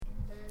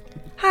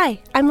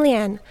Hi, I'm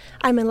Leanne.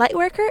 I'm a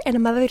lightworker and a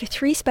mother to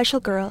 3 special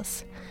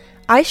girls.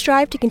 I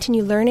strive to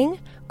continue learning,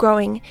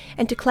 growing,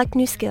 and to collect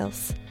new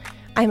skills.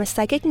 I am a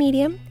psychic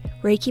medium,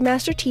 Reiki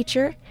master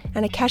teacher,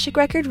 and Akashic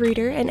record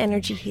reader and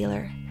energy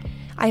healer.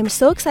 I am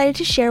so excited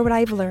to share what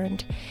I've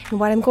learned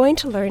and what I'm going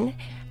to learn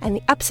and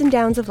the ups and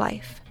downs of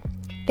life.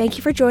 Thank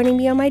you for joining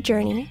me on my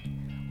journey.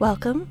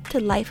 Welcome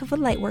to Life of a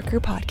Lightworker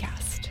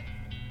podcast.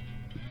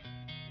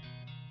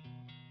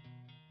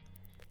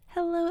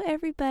 Hello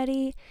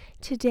everybody.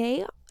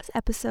 Today's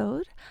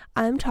episode,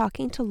 I'm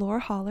talking to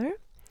Holler.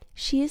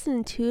 She is an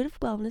intuitive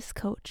wellness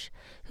coach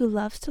who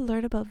loves to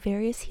learn about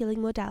various healing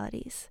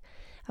modalities,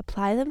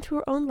 apply them to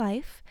her own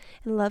life,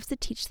 and loves to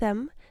teach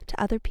them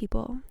to other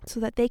people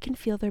so that they can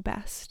feel their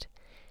best.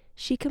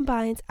 She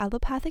combines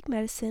allopathic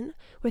medicine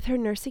with her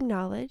nursing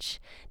knowledge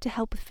to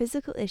help with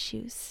physical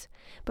issues,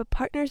 but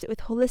partners it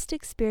with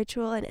holistic,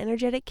 spiritual, and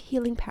energetic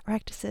healing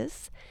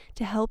practices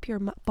to help your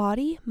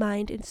body,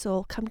 mind, and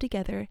soul come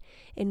together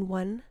in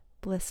one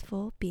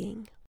blissful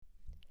being.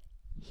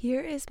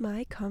 Here is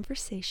my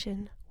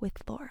conversation with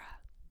Laura.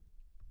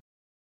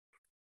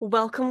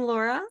 Welcome,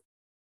 Laura.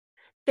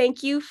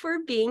 Thank you for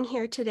being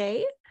here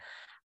today.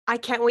 I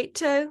can't wait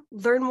to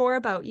learn more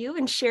about you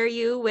and share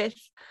you with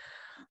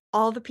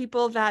all the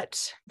people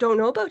that don't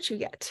know about you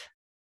yet.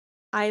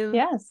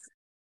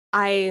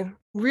 I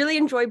really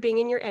enjoy being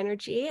in your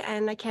energy,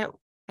 and I can't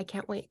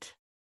wait.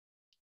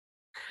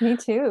 Me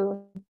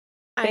too.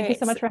 Thank you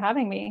so much for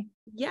having me.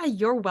 Yeah,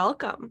 you're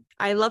welcome.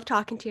 I love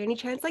talking to you any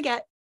chance I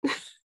get.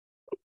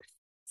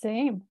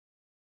 Same.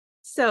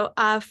 So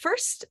my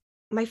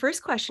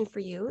first question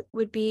for you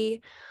would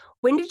be,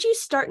 when did you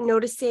start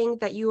noticing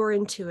that you were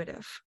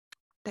intuitive?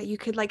 That you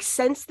could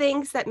sense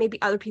things that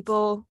maybe other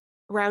people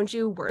around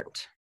you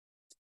weren't?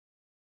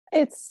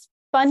 It's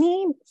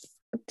funny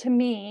to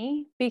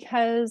me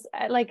because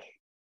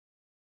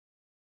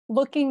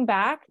looking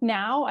back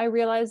now, I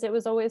realized it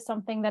was always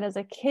something that as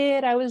a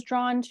kid I was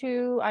drawn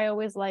to. I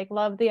always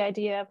loved the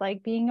idea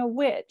of being a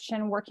witch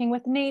and working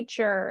with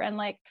nature, and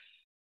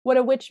what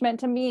a witch meant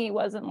to me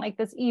wasn't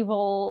this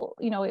evil,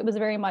 it was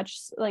very much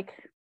like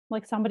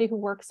somebody who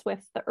works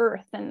with the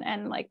earth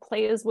and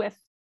plays with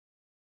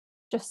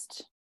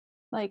just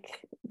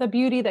the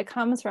beauty that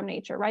comes from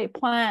nature, right?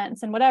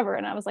 Plants and whatever.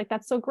 And I was like,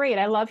 that's so great.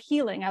 I love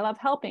healing. I love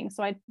helping.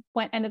 So I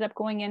ended up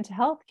going into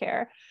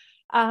healthcare,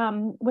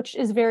 which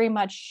is very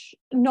much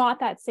not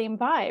that same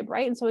vibe,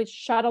 right? And so it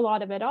shut a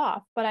lot of it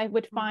off. But I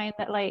would find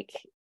that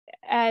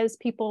as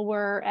people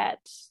were at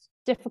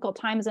difficult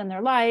times in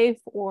their life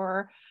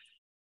or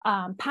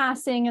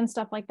passing and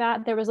stuff like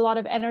that, there was a lot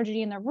of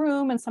energy in the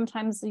room, and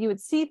sometimes you would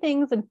see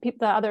things and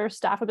the other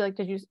staff would be like,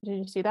 did you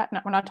see that? No,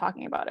 we're not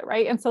talking about it,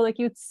 right? And so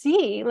you'd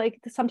see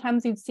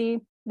sometimes you'd see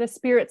the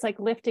spirits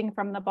lifting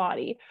from the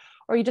body,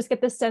 or you just get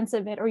the sense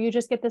of it, or you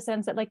just get the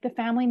sense that the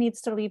family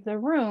needs to leave the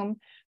room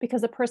because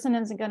the person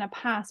isn't going to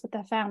pass with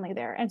the family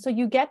there. And so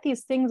you get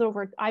these things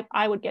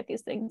I would get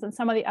these things, and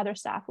some of the other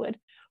staff would,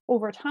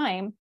 over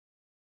time,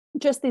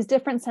 just these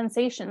different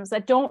sensations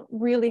that don't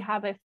really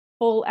have a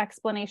full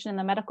explanation in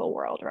the medical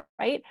world,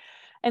 right?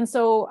 And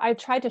so I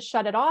tried to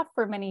shut it off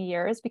for many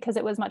years because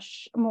it was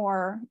much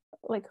more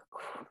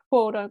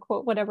quote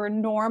unquote whatever,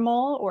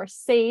 normal or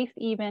safe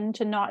even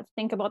to not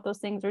think about those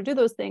things or do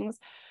those things.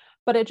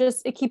 But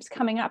it keeps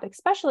coming up,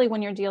 especially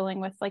when you're dealing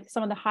with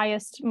some of the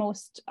highest,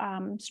 most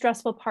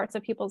stressful parts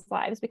of people's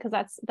lives, because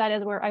that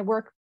is where I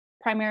work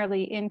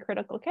primarily in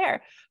critical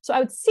care. So I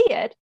would see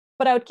it,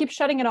 but I would keep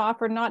shutting it off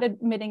or not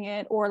admitting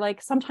it, or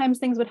sometimes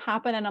things would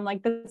happen and I'm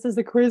like, this is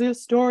the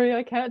craziest story.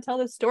 I can't tell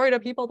this story to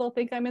people. They'll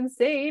think I'm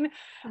insane.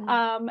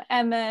 Mm-hmm.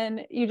 And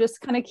then you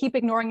just kind of keep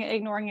ignoring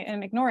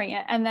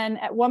it. And then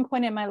at one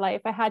point in my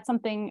life, I had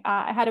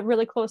I had a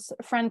really close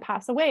friend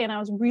pass away, and I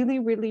was really,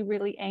 really,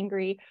 really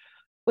angry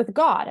with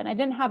God. And I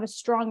didn't have a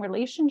strong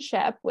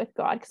relationship with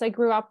God because I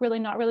grew up really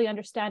not really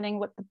understanding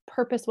what the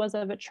purpose was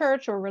of a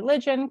church or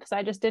religion, because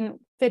I just didn't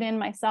fit in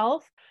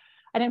myself.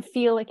 I didn't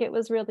feel like it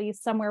was really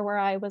somewhere where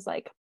I was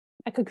I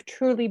could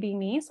truly be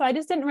me. So I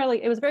just didn't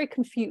really, it was very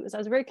confused. I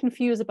was very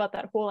confused about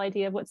that whole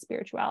idea of what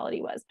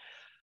spirituality was.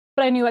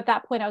 But I knew at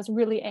that point I was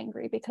really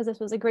angry because this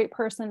was a great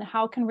person.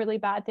 How can really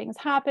bad things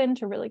happen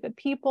to really good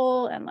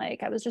people? And I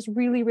was just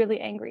really, really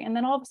angry. And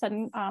then all of a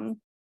sudden,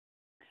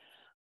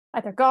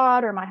 either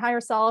God or my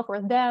higher self or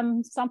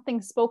them,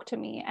 something spoke to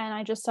me. And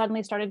I just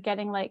suddenly started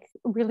getting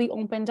really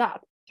opened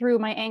up through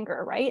my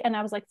anger, right? And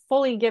I was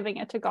fully giving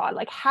it to God,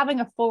 having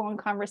a full-on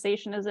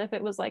conversation as if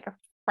it was a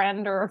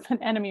friend or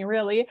an enemy,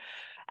 really.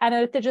 And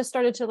it just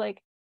started to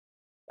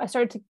I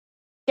started to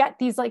get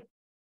these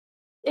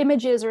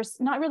images, or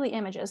not really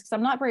images because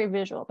I'm not very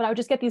visual, but I would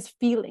just get these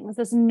feelings,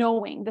 this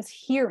knowing, this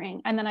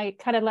hearing. And then I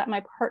kind of let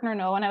my partner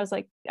know, and I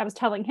was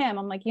telling him,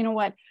 I'm like, you know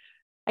what?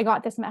 I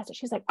got this message.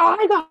 He's like, oh,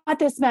 I got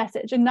this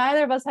message. And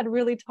neither of us had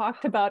really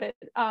talked about it,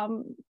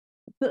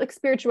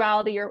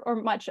 spirituality or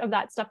much of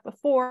that stuff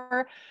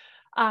before.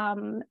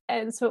 And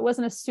so it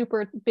wasn't a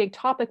super big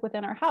topic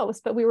within our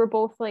house, but we were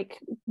both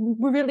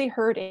really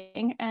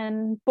hurting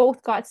and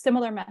both got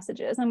similar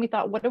messages. And we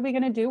thought, what are we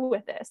going to do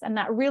with this? And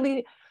that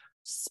really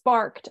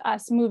sparked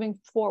us moving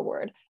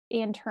forward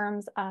in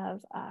terms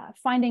of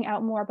finding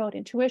out more about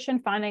intuition,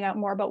 finding out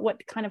more about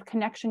what kind of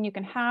connection you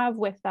can have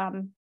with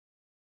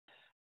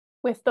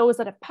those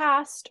that have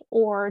passed,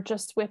 or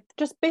just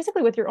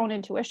basically with your own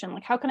intuition.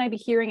 Like, how can I be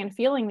hearing and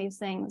feeling these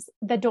things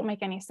that don't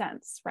make any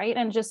sense, right?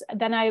 And just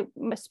then I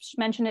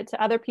mentioned it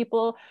to other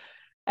people,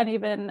 and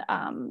even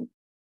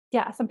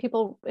some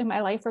people in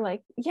my life are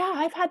like, yeah,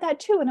 I've had that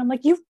too. And I'm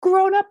like, you've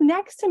grown up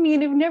next to me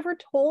and you've never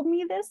told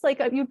me this.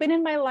 Like, you've been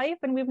in my life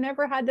and we've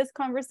never had this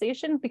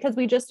conversation, because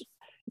it's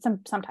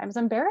sometimes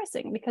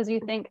embarrassing, because you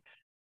think,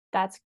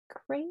 that's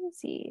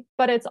crazy.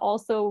 But it's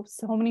also,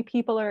 so many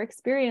people are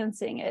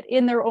experiencing it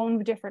in their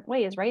own different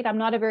ways, right? I'm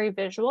not a very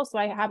visual, so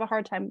I have a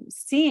hard time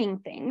seeing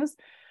things,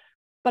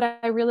 but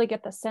I really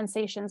get the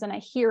sensations and I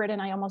hear it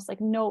and I almost like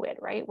know it,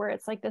 right? Where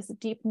it's like this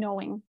deep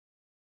knowing.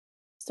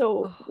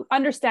 So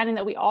understanding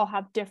that we all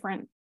have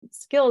different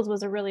skills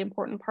was a really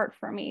important part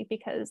for me,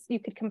 because you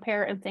could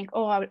compare and think,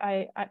 oh,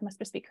 I must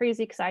just be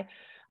crazy because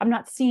I'm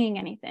not seeing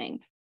anything.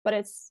 But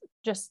it's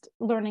just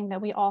learning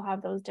that we all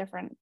have those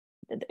different,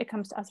 it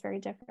comes to us very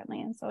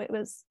differently. And so it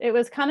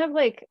was kind of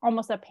like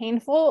almost a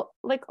painful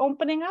like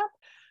opening up,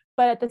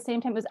 but at the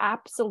same time it was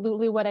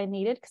absolutely what I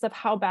needed because of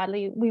how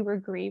badly we were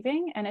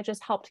grieving. And it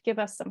just helped give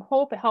us some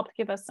hope. It helped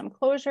give us some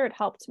closure. It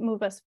helped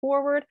move us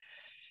forward.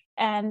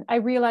 And I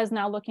realized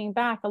now, looking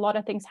back, a lot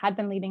of things had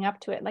been leading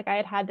up to it. Like, I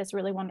had had this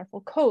really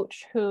wonderful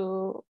coach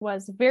who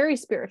was very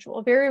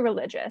spiritual, very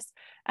religious.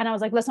 And I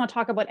was like, let's not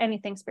talk about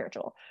anything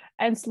spiritual.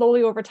 And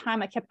slowly over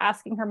time, I kept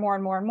asking her more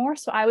and more and more.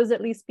 So I was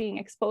at least being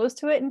exposed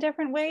to it in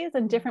different ways,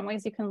 and different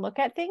ways you can look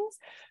at things.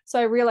 So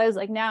I realized,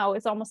 like, now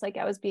it's almost like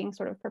I was being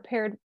sort of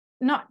prepared,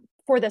 not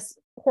for this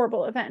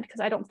horrible event, because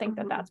I don't think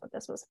that that's what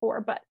this was for.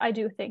 But I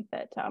do think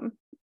that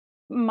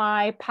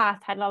my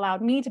path had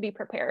allowed me to be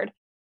prepared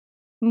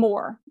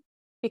more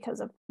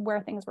because of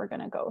where things were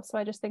going to go. So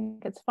I just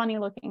think it's funny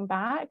looking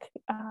back,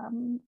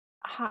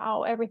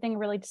 how everything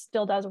really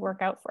still does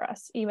work out for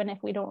us, even if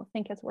we don't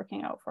think it's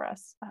working out for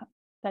us,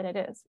 that it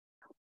is.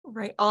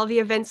 Right. All the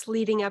events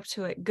leading up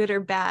to it, good or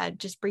bad,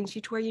 just brings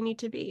you to where you need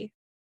to be.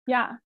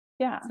 Yeah.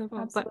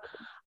 Simple. But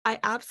I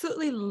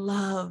absolutely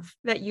love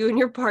that you and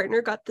your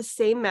partner got the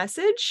same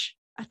message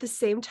at the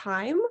same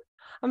time.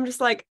 I'm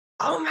just like,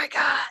 oh my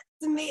God,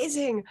 it's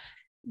amazing.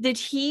 Did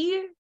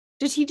he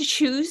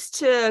choose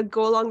to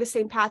go along the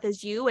same path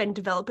as you and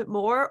develop it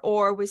more,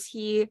 or was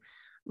he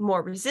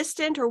more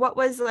resistant, or what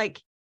was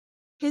like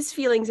his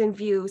feelings and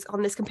views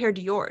on this compared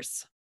to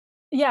yours?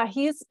 Yeah,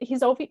 he's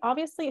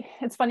obviously,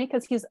 it's funny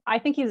because I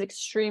think he's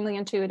extremely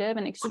intuitive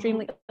and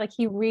extremely like,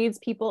 he reads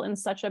people in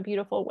such a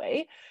beautiful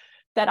way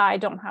that I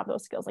don't have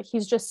those skills. Like,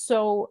 he's just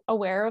so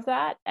aware of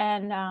that.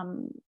 And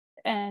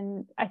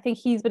I think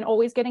he's been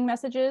always getting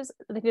messages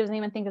that he doesn't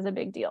even think is a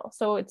big deal.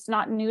 So it's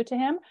not new to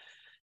him,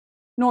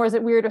 nor is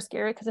it weird or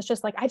scary, because it's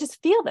just like, I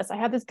just feel this. I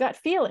have this gut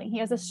feeling. He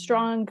has a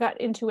strong gut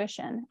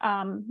intuition,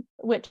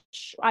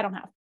 which I don't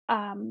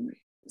have.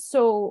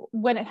 So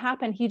when it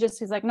happened,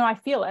 he's like, no, I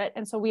feel it.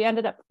 And so we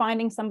ended up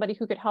finding somebody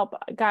who could help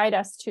guide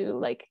us to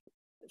like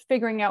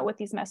figuring out what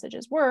these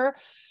messages were.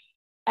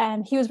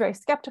 And he was very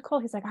skeptical.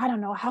 He's like, I don't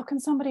know, how can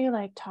somebody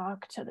like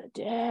talk to the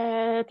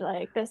dead?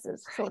 Like, this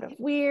is sort of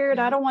weird.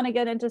 I don't want to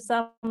get into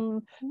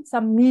some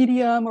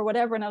medium or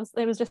whatever. And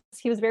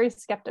he was very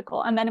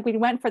skeptical. And then we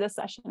went for this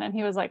session and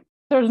he was like,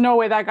 there's no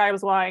way that guy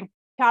was lying.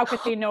 How could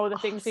he know the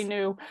things he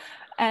knew?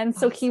 And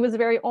so he was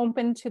very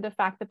open to the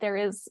fact that there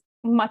is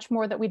much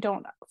more that we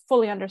don't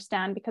fully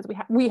understand, because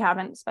we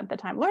haven't spent the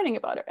time learning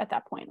about it at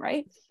that point,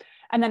 right?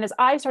 And then as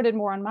I started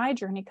more on my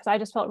journey, because I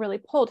just felt really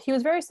pulled, he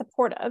was very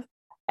supportive.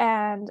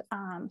 And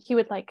he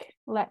would like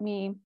let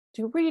me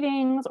do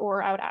readings,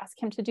 or I would ask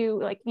him to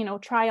do like,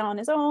 try on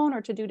his own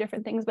or to do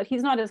different things, but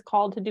he's not as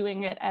called to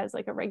doing it as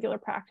like a regular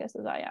practice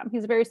as I am.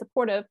 He's very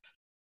supportive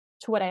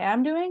to what I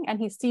am doing, and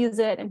he sees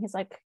it and he's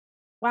like,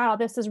 wow,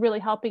 this is really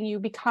helping you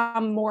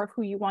become more of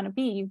who you want to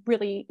be. You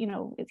really,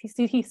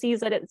 he sees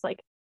that it's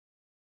like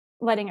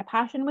lighting a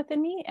passion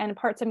within me and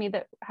parts of me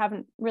that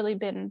haven't really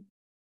been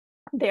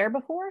there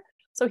before.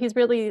 So he's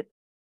really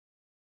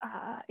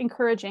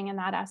encouraging in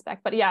that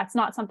aspect. But yeah, it's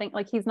not something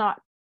like he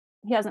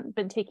hasn't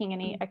been taking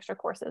any extra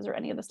courses or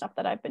any of the stuff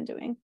that I've been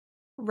doing.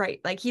 Right.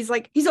 Like he's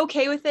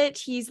okay with it.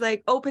 He's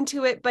like open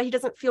to it, but he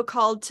doesn't feel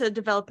called to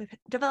develop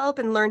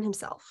and learn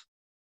himself.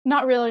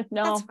 Not really.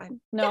 No. That's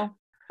fine. No.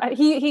 Yeah.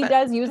 He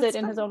does use it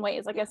in his own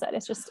ways. Like I said,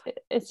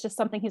 it's just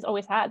something he's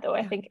always had, though.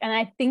 I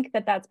think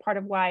that that's part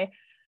of why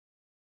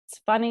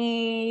it's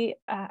funny.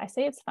 I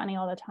say it's funny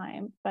all the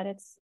time, but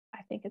it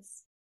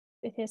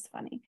is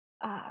funny.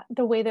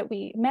 The way that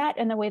we met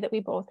and the way that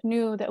we both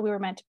knew that we were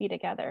meant to be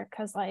together,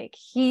 because like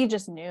he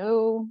just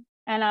knew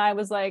and I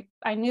was like,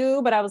 I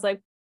knew, but I was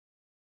like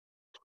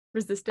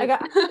resistant.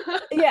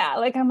 Yeah,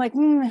 like I'm like,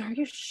 are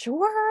you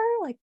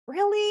sure? Like,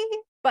 really?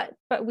 But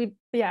we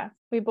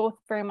both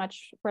very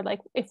much were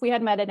like, if we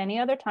had met at any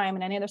other time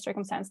in any other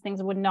circumstance,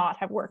 things would not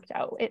have worked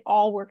out. It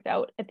all worked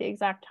out at the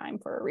exact time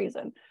for a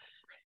reason.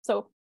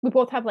 So we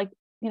both have like,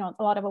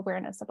 a lot of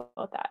awareness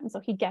about that. And so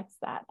he gets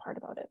that part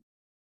about it.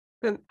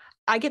 And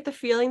I get the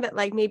feeling that,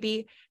 like,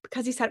 maybe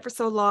because he's had it for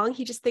so long,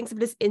 he just thinks of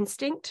it as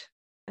instinct,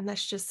 and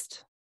that's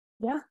just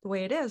Yeah. the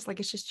way it is. Like,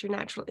 it's just your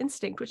natural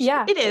instinct, which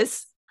Yeah. it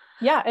is,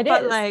 Yeah, it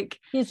but, is. like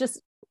He's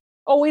just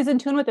always in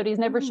tune with it. He's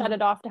never shut mhm,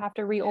 it off to have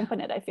to yeah,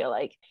 reopen it. I feel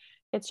like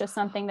it's just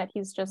something that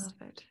he's I just,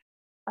 love it.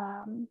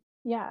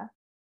 yeah,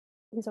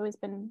 he's always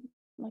been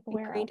like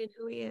aware of. Ingrained in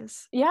who he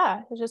is.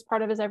 Yeah, it's just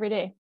part of his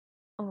everyday.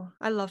 Oh,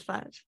 I love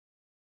that.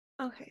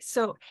 Okay,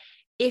 so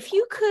if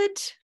you could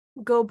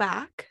go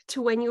back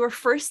to when you were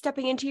first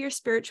stepping into your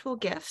spiritual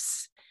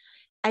gifts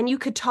and you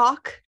could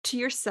talk to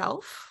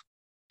yourself,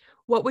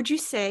 what would you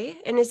say?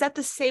 And is that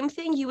the same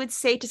thing you would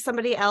say to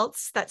somebody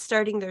else that's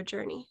starting their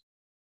journey?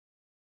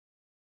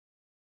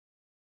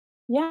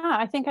 Yeah,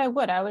 I think I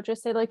would. I would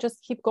just say, like,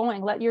 just keep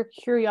going. Let your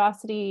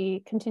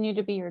curiosity continue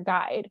to be your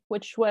guide,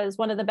 which was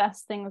one of the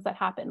best things that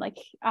happened. Like,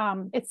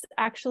 it's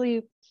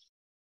actually,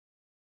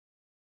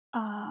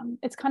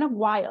 it's kind of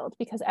wild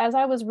because as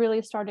I was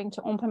really starting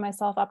to open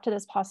myself up to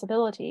this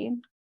possibility,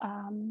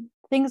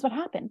 things would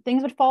happen.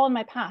 Things would fall in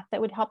my path that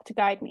would help to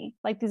guide me,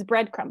 like these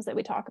breadcrumbs that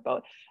we talk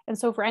about. And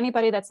so, for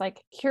anybody that's like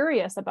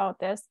curious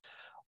about this,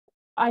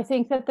 I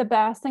think that the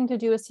best thing to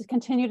do is to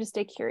continue to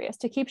stay curious.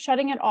 To keep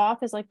shutting it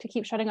off is like to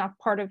keep shutting off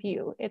part of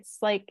you. It's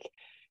like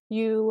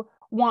you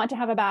want to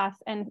have a bath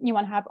and you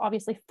want to have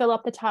obviously fill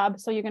up the tub.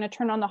 So you're going to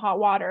turn on the hot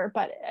water.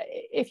 But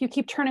if you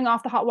keep turning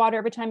off the hot water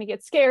every time you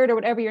get scared or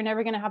whatever, you're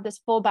never going to have this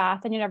full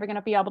bath and you're never going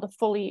to be able to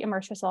fully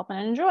immerse yourself and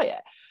enjoy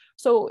it.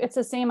 So it's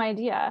the same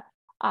idea.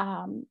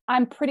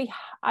 I'm pretty,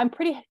 I'm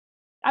pretty,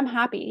 I'm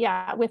happy.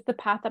 Yeah. With the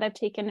path that I've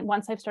taken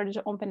once I've started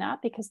to open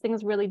up because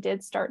things really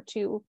did start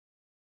to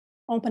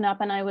open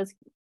up and I was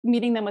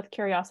meeting them with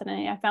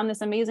curiosity. I found this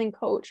amazing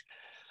coach,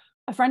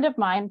 a friend of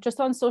mine, just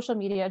on social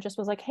media, just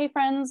was like, "Hey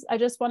friends, I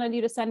just wanted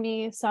you to send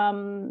me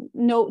some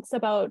notes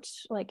about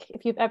like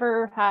if you've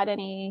ever had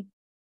any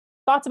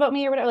thoughts about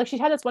me or whatever." Like she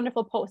had this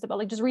wonderful post about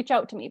like just reach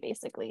out to me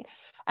basically.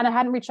 And I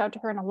hadn't reached out to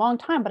her in a long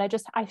time, but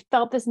I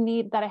felt this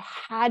need that I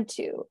had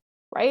to,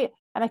 right?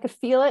 And I could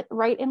feel it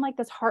right in like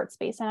this heart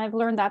space. And I've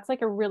learned that's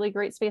like a really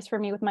great space for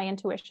me with my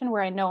intuition,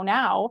 where I know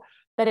now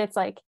that it's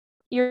like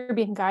you're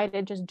being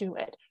guided, just do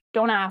it.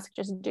 Don't ask,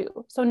 just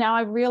do. So now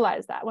I've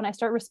realized that when I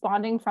start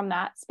responding from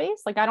that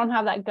space, like I don't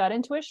have that gut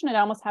intuition, I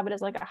almost have it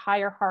as like a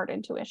higher heart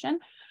intuition.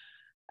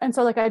 And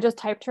so like I just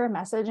typed her a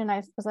message and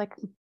I was like,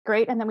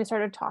 great. And then we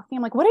started talking.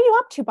 I'm like, what are you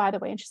up to, by the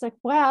way? And she's like,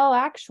 well,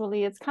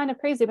 actually, it's kind of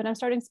crazy, but I'm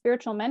starting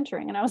spiritual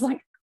mentoring. And I was like,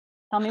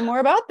 tell me more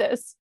about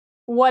this.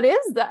 What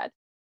is that?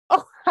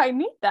 Oh, I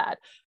need that.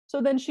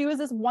 So then she was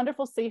this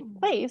wonderful, safe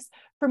place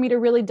for me to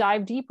really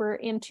dive deeper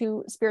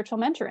into spiritual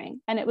mentoring.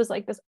 And it was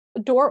like this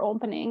door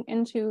opening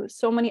into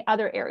so many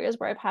other areas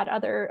where I've had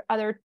other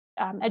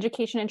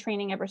education and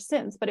training ever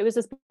since. But it was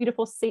this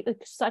beautiful, safe,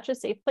 like, such a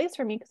safe place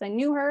for me because I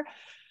knew her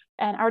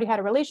and I already had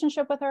a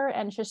relationship with her,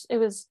 and just it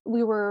was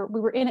we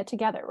were in it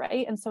together,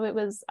 right? And so it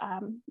was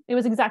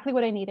exactly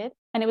what I needed,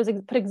 and it was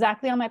put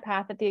exactly on my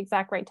path at the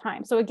exact right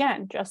time. So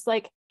again, just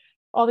like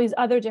all these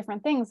other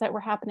different things that were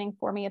happening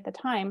for me at the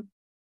time,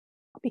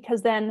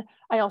 because then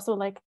I also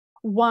like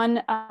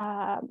won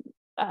a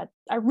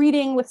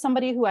reading with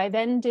somebody who I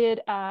then did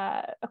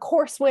a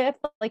course with.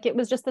 Like it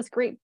was just this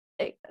great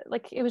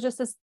like it was just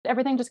this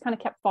everything just kind of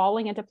kept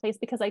falling into place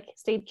because I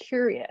stayed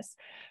curious.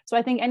 So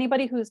I think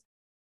anybody who's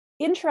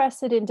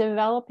interested in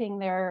developing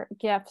their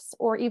gifts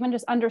or even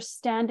just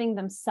understanding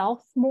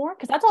themselves more,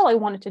 because that's all I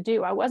wanted to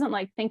do. I wasn't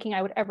like thinking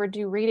I would ever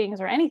do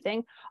readings or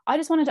anything. I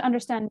just wanted to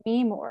understand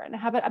me more and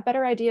have a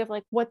better idea of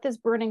like what this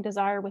burning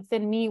desire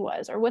within me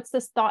was, or what's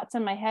this thoughts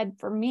in my head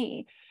for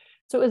me.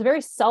 So it was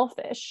very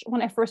selfish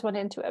when I first went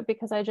into it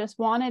because I just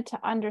wanted to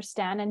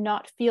understand and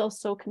not feel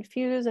so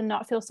confused and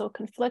not feel so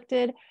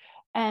conflicted.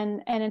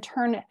 And in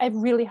turn it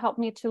really helped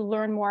me to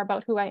learn more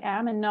about who I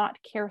am and not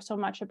care so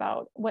much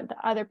about what the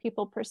other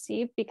people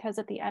perceive, because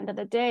at the end of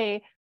the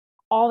day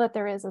all that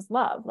there is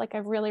love. Like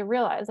I've really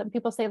realized that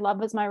people say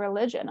love is my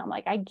religion. I'm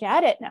like, I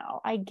get it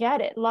now. I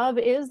get it. Love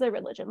is the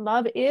religion.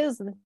 Love is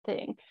the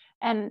thing.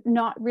 And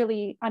not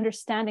really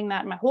understanding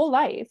that my whole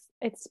life,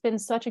 it's been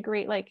such a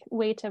great like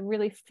way to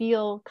really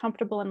feel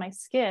comfortable in my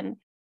skin,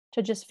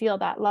 to just feel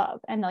that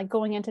love, and like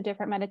going into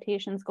different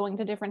meditations, going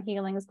to different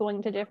healings,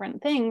 going to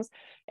different things,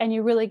 and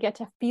you really get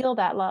to feel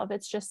that love.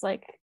 It's just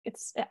like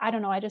it's I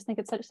don't know, I just think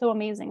it's so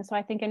amazing. So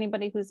I think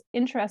anybody who's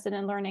interested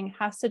in learning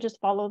has to just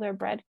follow their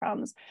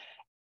breadcrumbs.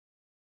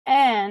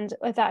 And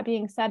with that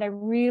being said, I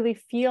really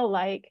feel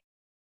like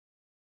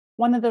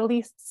one of the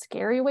least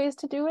scary ways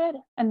to do it,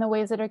 and the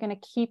ways that are going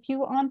to keep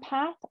you on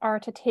path, are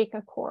to take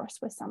a course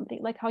with somebody,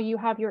 like how you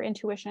have your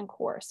intuition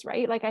course,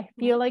 right? Like I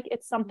feel like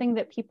it's something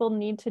that people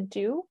need to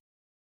do,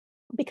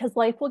 because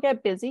life will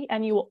get busy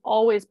and you will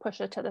always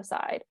push it to the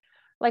side.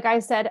 Like I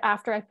said,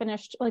 after I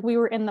finished, like we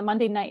were in the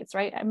Monday nights,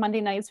 right? And Monday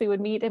nights we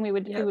would meet and we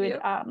would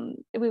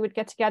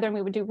get together and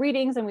we would do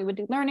readings and we would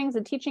do learnings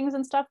and teachings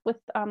and stuff with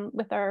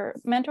our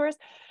mentors.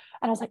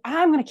 And I was like,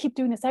 I'm going to keep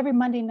doing this every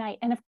Monday night.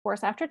 And of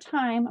course, after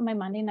time, my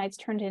Monday nights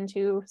turned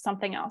into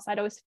something else. I'd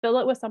always fill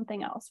it with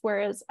something else.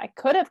 Whereas I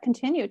could have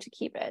continued to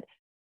keep it,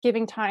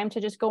 giving time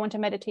to just go into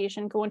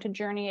meditation, go into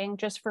journeying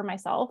just for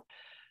myself.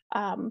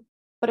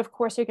 But of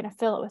course you're going to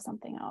fill it with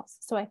something else.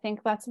 So I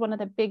think that's one of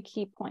the big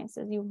key points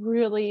is you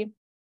really,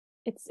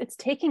 it's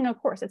taking a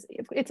course.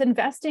 It's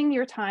investing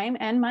your time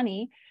and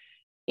money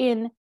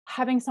in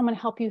having someone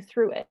help you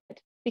through it,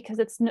 because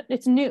it's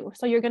new.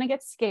 So you're going to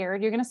get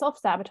scared. You're going to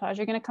self-sabotage.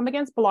 You're going to come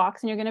against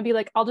blocks, and you're going to be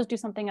like, I'll just do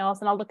something else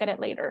and I'll look at it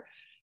later.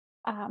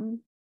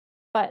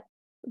 But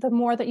the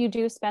more that you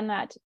do spend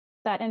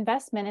that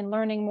investment in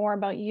learning more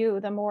about you,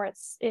 the more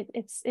it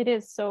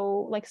is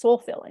so like soul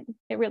filling.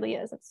 It really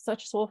is. It's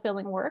such soul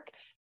filling work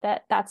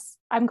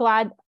I'm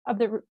glad of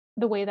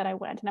the way that I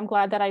went, and I'm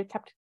glad that I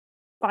kept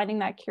finding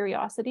that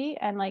curiosity.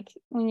 And like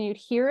when you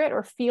hear it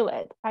or feel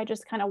it, I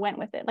just kind of went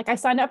with it. Like I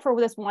signed up for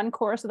this one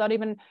course without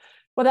even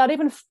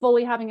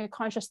fully having a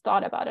conscious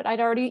thought about it. I'd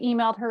already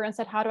emailed her and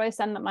said, how do I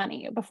send the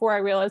money, before I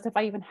realized if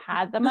I even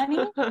had the money.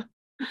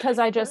 Because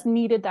I just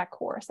needed that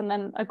course. And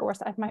then of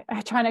course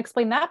I try to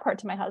explain that part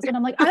to my husband.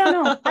 I'm like, I don't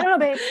know,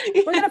 babe,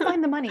 we're going to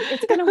find the money.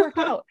 It's going to work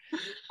out.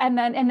 And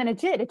then it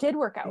did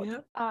work out.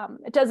 Yeah.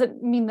 It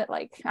doesn't mean that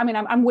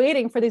I'm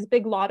waiting for these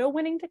big lotto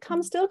winning to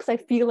come still, because I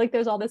feel like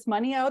there's all this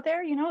money out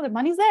there, the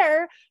money's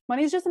there.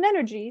 Money's just an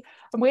energy.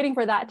 I'm waiting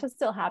for that to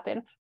still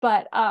happen.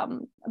 But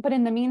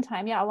in the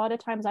meantime, yeah, a lot of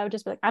times I would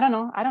just be like, I don't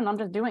know, I'm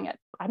just doing it.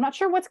 I'm not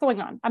sure what's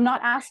going on. I'm not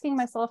asking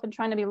myself and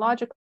trying to be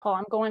logical.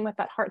 I'm going with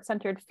that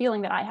heart-centered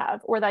feeling that I have,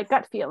 or that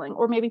gut feeling,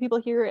 or maybe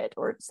people hear it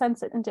or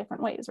sense it in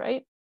different ways,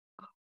 right?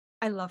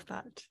 I love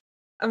that.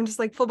 I'm just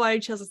like full body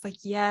chills. It's like,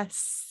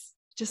 yes,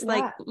 just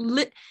like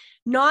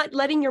not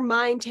letting your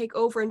mind take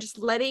over, and just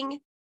letting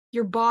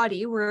your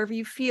body, wherever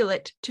you feel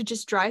it, to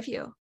just drive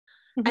you.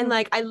 Mm-hmm. And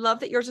like, I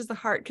love that yours is the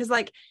heart, because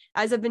like,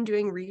 as I've been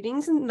doing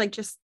readings and like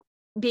just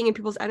being in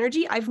people's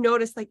energy, I've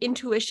noticed like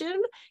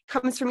intuition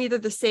comes from either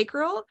the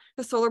sacral,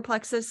 the solar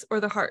plexus, or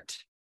the heart.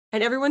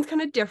 And everyone's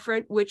kind of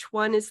different which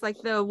one is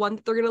like the one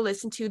that they're going to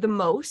listen to the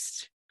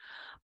most.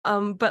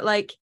 But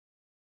like,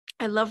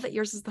 I love that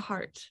yours is the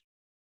heart.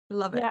 I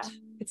love it.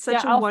 It's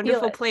such a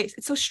wonderful place.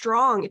 It's so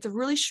strong. It's a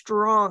really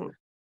strong.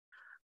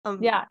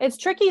 It's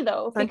tricky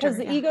though, because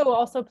the ego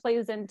also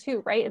plays in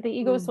too, right? The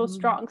ego is so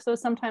strong. So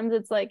sometimes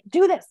it's like,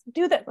 do this.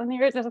 And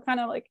you're just kind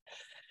of like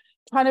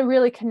trying to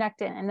really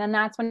connect in. And then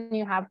that's when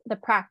you have the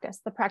practice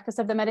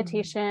of the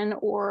meditation,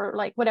 or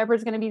like whatever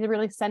is going to be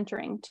really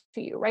centering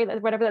to you,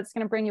 right? Whatever that's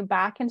going to bring you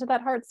back into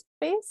that heart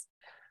space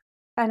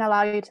and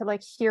allow you to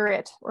like hear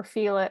it or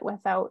feel it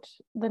without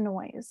the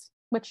noise,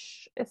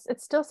 which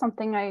it's still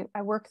something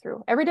I work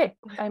through every day.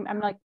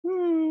 I'm like,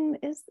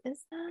 is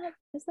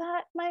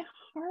that my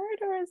heart,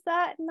 or is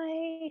that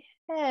my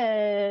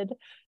head?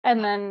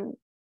 And then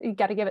you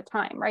got to give it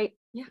time, right?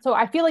 Yeah. So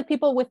I feel like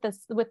people with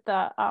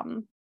the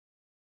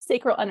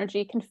sacral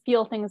energy can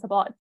feel things a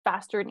lot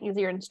faster and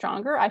easier and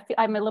stronger.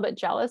 I'm a little bit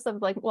jealous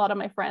of like a lot of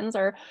my friends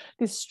are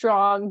these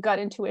strong gut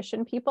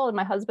intuition people, and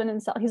my husband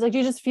himself, he's like,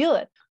 you just feel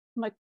it.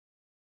 I'm like,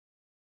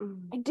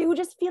 I do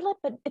just feel it,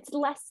 but it's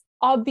less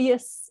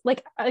obvious.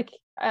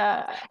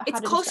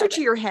 It's closer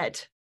to your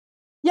head.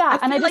 Yeah.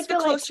 And I like the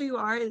closer you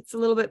are, it's a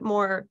little bit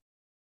more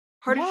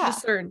harder to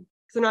discern.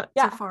 They're not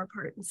so far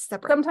apart and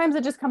separate. Sometimes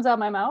it just comes out of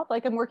my mouth.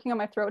 Like I'm working on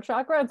my throat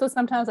chakra. And so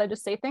sometimes I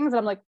just say things and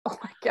I'm like, oh,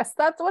 I guess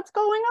that's what's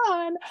going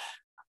on.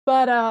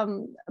 But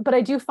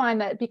I do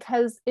find that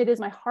because it is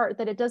my heart,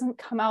 that it doesn't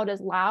come out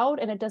as loud,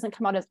 and it doesn't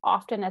come out as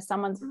often as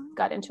someone's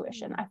gut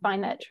intuition. I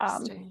find that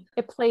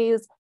it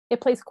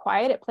plays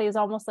quiet. It plays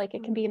almost like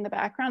it can be in the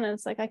background, and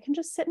it's like I can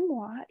just sit and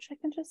watch.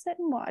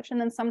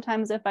 And then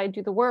sometimes if I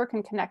do the work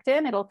and connect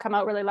in, it'll come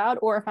out really loud.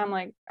 Or if I'm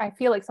like, I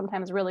feel like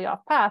sometimes really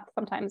off path,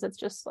 sometimes it's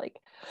just like,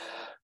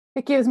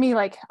 it gives me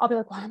like, I'll be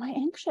like, why am I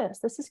anxious?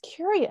 This is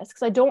curious,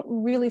 because I don't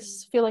really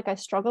feel like I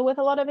struggle with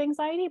a lot of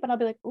anxiety, but I'll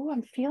be like, oh,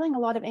 I'm feeling a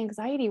lot of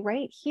anxiety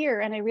right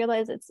here. And I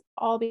realize it's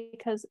all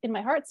because in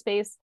my heart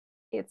space,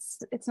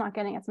 it's not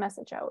getting its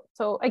message out.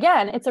 So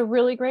again, it's a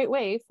really great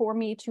way for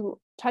me to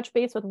touch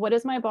base with what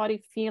is my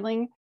body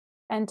feeling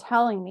and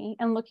telling me,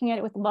 and looking at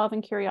it with love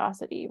and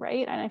curiosity,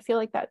 right? And I feel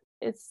like that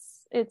if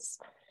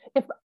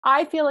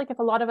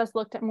a lot of us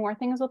looked at more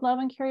things with love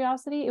and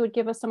curiosity, it would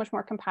give us so much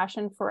more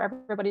compassion for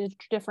everybody's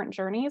different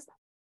journeys.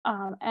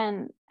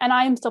 And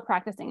I'm still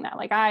practicing that.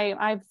 Like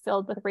I've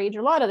filled with rage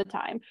a lot of the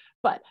time,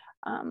 but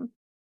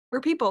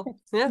we're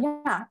people.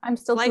 Yeah. I'm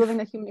still living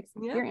the human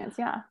experience.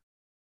 Yeah.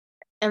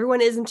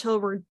 Everyone is until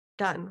we're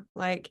done.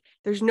 Like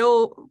there's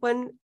no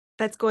one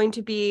that's going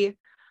to be,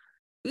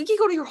 you can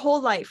go to your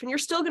whole life and you're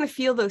still going to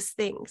feel those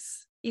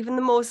things. Even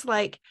the most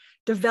like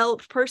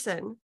developed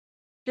person,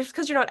 just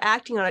because you're not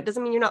acting on it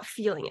doesn't mean you're not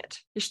feeling it.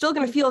 You're still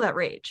going to feel that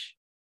rage.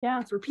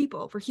 Yeah. We're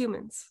people, we're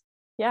humans.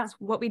 Yeah. It's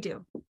what we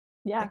do.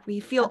 Yeah. Like we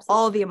feel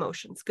all the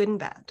emotions, good and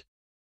bad.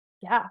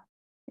 Yeah.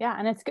 Yeah.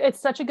 And it's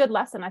such a good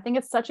lesson. I think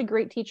it's such a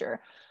great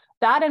teacher.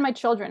 That and my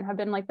children have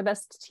been like the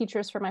best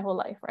teachers for my whole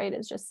life, right?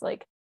 It's just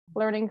like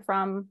learning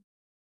from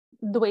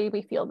the way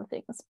we feel the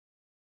things.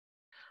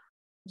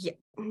 Yeah.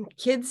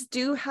 Kids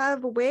do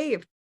have a way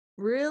of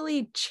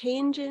really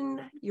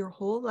changing your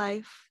whole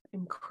life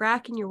and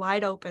cracking you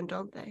wide open,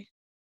 don't they?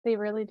 They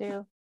really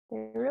do.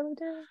 They really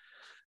do.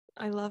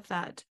 I love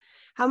that.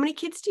 How many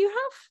kids do you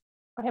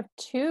have? I have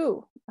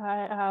two.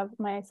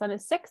 My son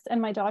is 6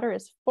 and my daughter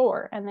is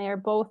 4, and they are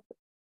both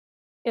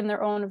in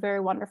their own very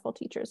wonderful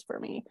teachers for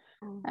me.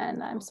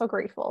 And I'm so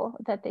grateful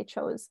that they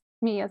chose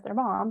me as their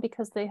mom,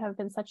 because they have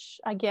been such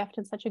a gift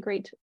and such a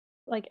great,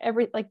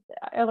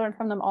 I learn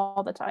from them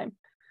all the time.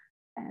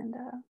 And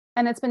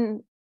it's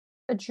been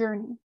a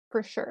journey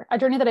for sure. A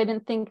journey that I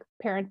didn't think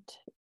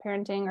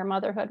parenting or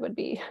motherhood would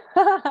be.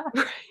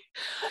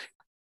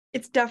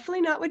 It's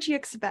definitely not what you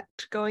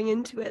expect going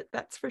into it.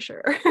 That's for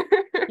sure.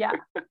 Yeah.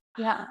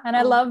 Yeah. And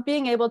I love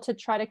being able to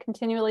try to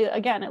continually,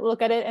 again,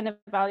 look at it and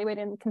evaluate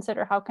and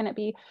consider how can it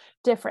be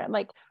different.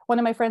 Like, one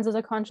of my friends is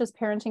a conscious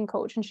parenting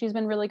coach, and she's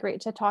been really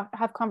great to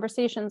have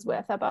conversations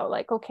with about,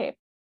 like, okay,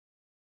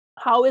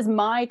 how is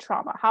my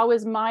trauma? How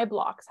is my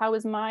blocks? How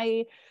is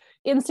my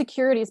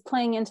insecurities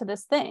playing into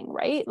this thing?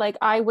 Right. Like,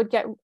 I would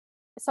get,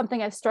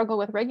 something I struggle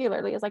with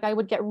regularly is, like, I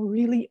would get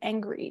really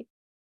angry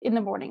in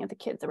the morning at the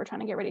kids that were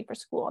trying to get ready for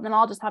school. And then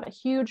I'll just have a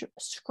huge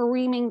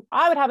screaming,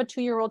 I would have a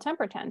 2-year-old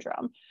temper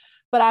tantrum,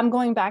 but I'm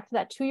going back to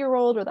that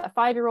 2-year-old or that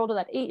 5-year-old or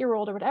that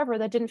 8-year-old or whatever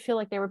that didn't feel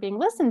like they were being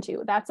listened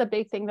to. That's a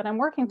big thing that I'm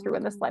working through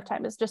in this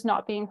lifetime, is just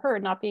not being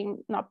heard, not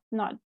feeling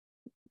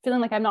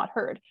like I'm not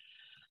heard.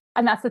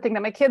 And that's the thing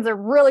that my kids are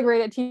really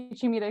great at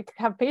teaching me to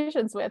have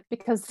patience with,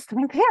 because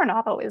they are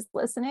not always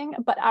listening,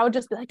 but I would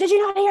just be like, did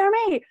you not hear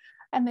me?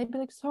 And they'd be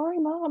like, sorry,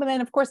 mom. And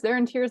then of course they're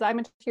in tears, I'm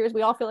in tears.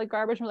 We all feel like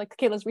garbage. And we're like,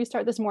 okay, let's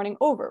restart this morning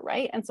over.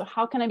 Right. And so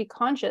how can I be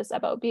conscious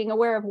about being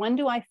aware of, when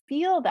do I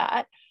feel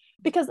that?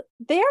 Because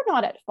they're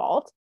not at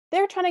fault.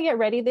 They're trying to get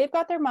ready. They've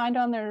got their mind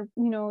on their,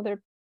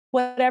 their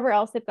whatever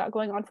else they've got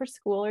going on for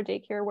school or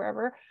daycare or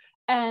wherever.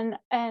 And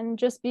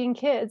just being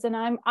kids. And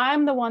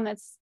I'm the one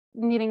that's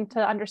needing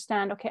to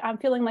understand, okay, I'm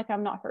feeling like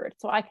I'm not heard.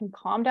 So I can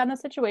calm down the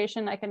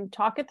situation. I can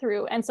talk it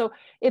through. And so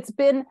it's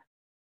been,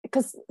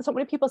 because so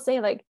many people say,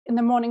 like, in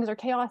the mornings are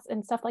chaos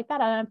and stuff like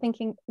that. And I'm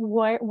thinking,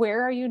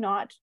 where are you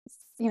not,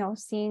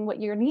 seeing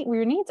what your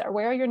needs are?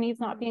 Where are your needs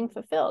not being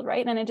fulfilled?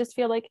 Right. And I just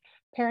feel like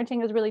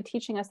parenting is really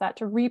teaching us that,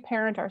 to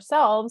reparent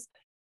ourselves,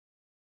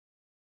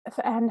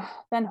 and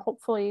then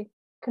hopefully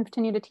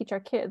continue to teach our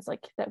kids,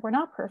 like, that we're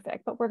not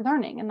perfect, but we're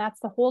learning. And that's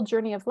the whole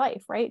journey of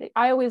life. Right.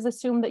 I always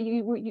assumed that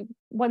you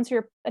once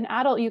you're an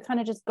adult, you kind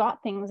of just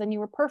got things and you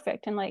were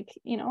perfect. And, like,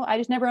 I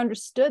just never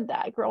understood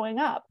that growing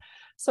up.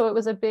 So it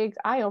was a big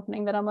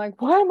eye-opening that I'm like,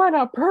 why am I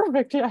not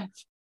perfect yet?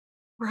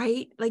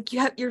 Right. Like,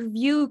 your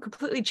view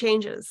completely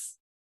changes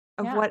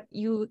of what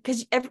you,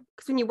 because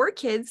when you were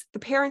kids, the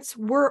parents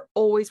were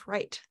always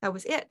right. That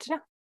was it. Yeah.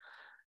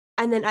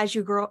 And then as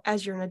you grow,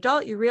 as you're an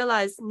adult, you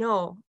realize,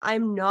 no,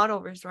 I'm not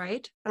always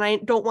right. And I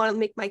don't want to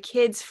make my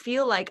kids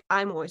feel like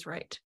I'm always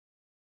right.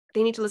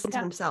 They need to listen to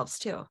themselves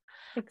too.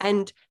 Exactly.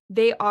 And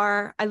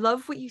I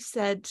love what you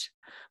said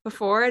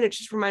before. And it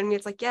just reminded me,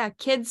 it's like, yeah,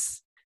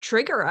 kids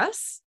trigger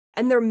us,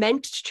 and they're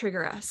meant to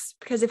trigger us,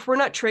 because if we're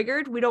not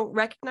triggered, we don't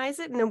recognize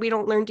it, and then we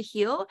don't learn to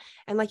heal.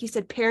 And like you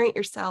said, parent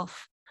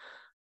yourself.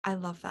 I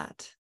love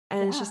that.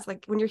 And it's just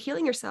like, when you're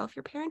healing yourself,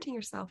 you're parenting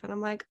yourself. And I'm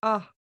like,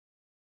 oh,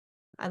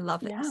 I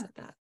love that you said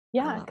that.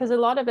 Yeah, because a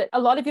lot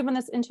of even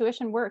this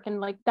intuition work, and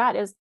like that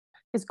is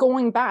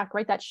going back,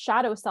 right? That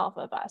shadow self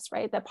of us,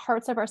 right? The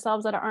parts of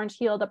ourselves that aren't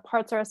healed, the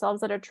parts of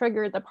ourselves that are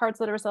triggered, the parts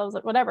of ourselves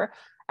that whatever.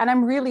 And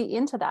I'm really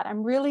into that.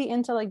 I'm really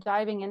into, like,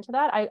 diving into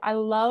that.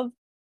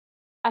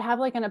 I have,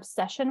 like, an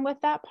obsession with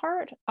that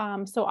part.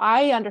 So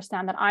I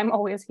understand that I'm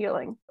always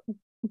healing.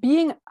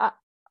 Being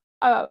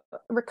a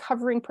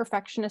recovering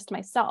perfectionist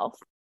myself,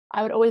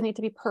 I would always need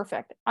to be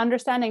perfect.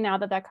 Understanding now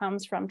that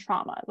comes from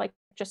trauma, like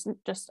just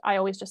I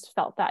always just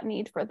felt that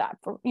need for that,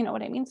 for, you know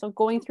what I mean? So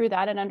going through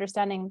that and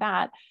understanding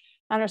that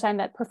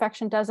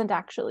perfection doesn't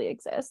actually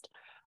exist.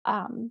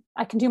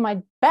 I can do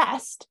my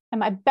best, and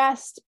my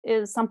best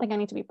is something I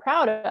need to be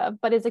proud of,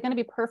 but is it going to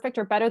be perfect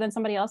or better than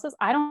somebody else's?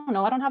 I don't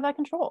know. I don't have that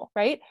control.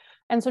 Right.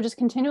 And so just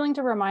continuing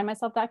to remind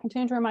myself that,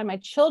 continuing to remind my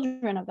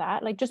children of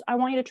that, like, just, I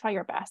want you to try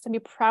your best and be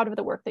proud of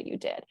the work that you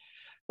did.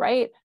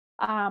 Right.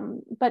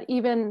 But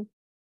even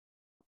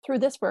through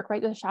this work,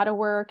 right, the shadow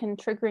work and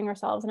triggering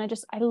ourselves. And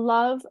I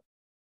love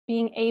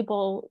being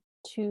able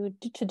to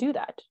do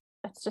that.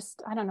 It's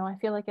just, I don't know. I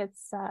feel like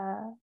it's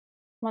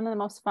one of the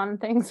most fun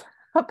things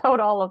about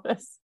all of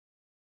this.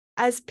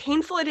 As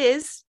painful it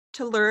is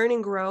to learn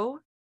and grow,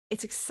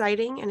 it's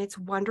exciting and it's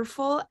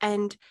wonderful.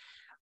 And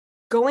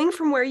going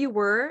from where you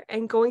were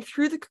and going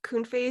through the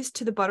cocoon phase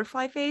to the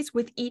butterfly phase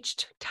with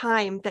each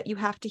time that you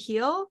have to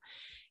heal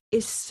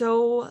is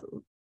so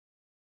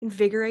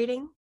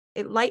invigorating.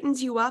 It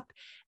lightens you up.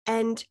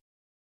 And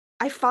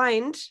I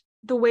find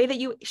the way that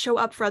you show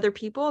up for other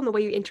people and the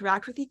way you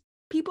interact with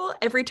people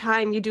every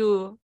time you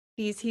do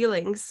these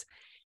healings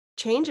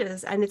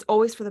changes, and it's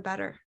always for the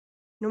better.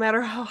 No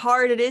matter how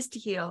hard it is to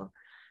heal,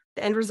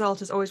 the end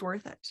result is always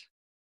worth it.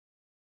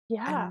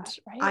 Yeah,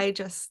 and right.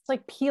 It's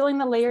like peeling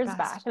the layers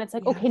back, and it's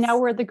like, yes. Okay, now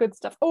we're at the good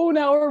stuff. Oh,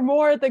 now we're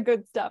more at the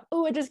good stuff.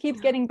 Oh, it just keeps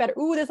getting better.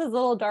 Oh, this is a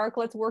little dark.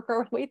 Let's work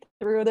our way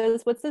through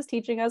this. What's this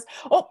teaching us?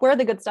 Oh, we're at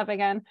the good stuff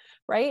again,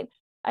 right?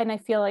 I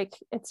feel like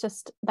it's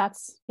just,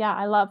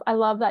 I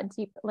love that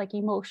deep, like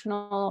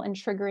emotional and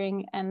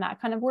triggering and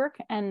that kind of work.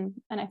 And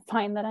I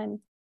find that I'm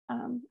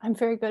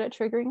very good at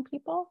triggering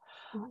people,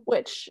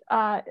 which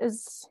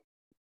is,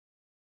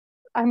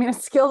 I mean, a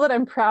skill that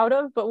I'm proud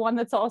of, but one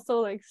that's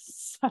also like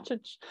such a,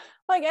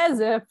 like, as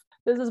if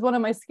this is one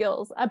of my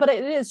skills, but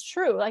it is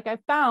true. Like I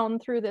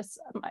found through this,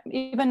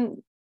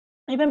 even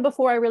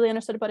before I really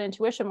understood about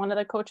intuition, one of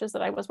the coaches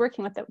that I was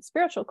working with, that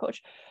spiritual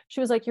coach, she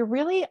was like, you're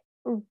really,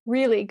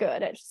 really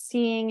good at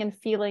seeing and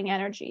feeling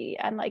energy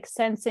and like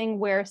sensing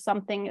where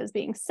something is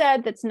being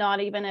said that's not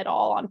even at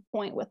all on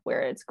point with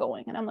where it's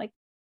going. And I'm like,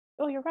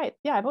 oh, you're right.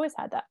 Yeah, I've always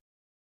had that.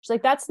 She's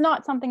like, that's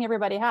not something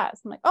everybody has.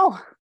 I'm like,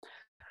 oh,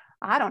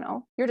 I don't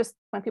know. You're just,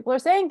 when people are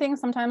saying things,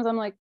 sometimes I'm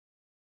like,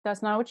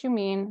 that's not what you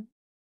mean.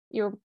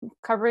 You're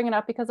covering it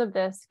up because of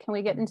this. Can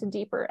we get into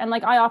deeper? And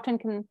like, I often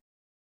can,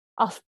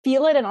 I'll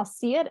feel it and I'll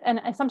see it. And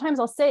sometimes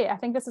I'll say, I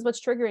think this is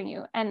what's triggering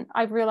you. And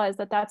I've realized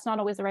that that's not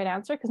always the right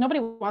answer, because nobody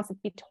wants to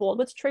be told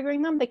what's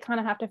triggering them. They kind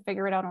of have to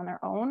figure it out on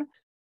their own,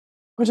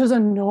 which is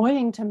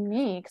annoying to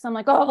me, because I'm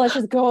like, oh, let's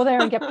just go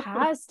there and get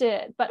past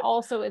it. But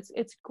also it's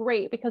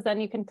great, because then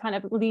you can kind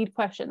of lead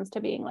questions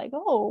to being like,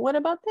 oh, what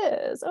about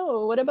this?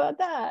 Oh, what about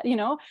that? You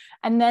know?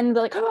 And then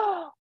they're like,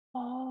 oh,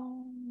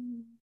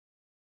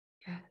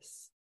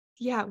 Yes.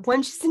 Yeah.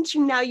 Since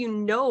you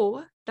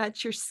know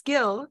that's your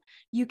skill,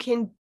 you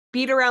can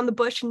beat around the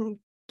bush and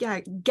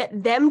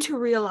get them to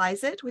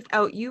realize it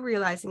without you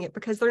realizing it,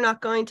 because they're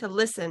not going to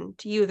listen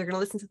to you. They're going to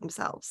listen to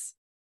themselves.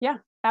 Yeah,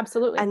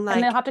 absolutely. And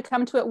they'll have to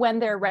come to it when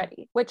they're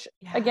ready, which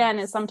again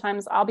is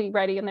sometimes I'll be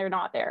ready and they're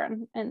not there.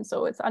 And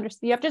so it's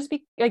you have to just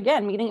be,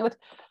 again, meeting it with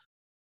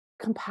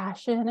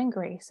compassion and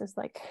grace is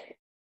like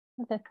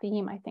the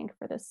theme, I think,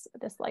 for this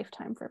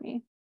lifetime for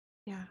me.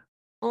 Yeah.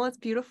 Well, it's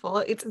beautiful.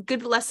 It's a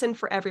good lesson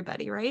for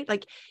everybody, right?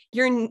 Like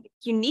you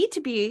need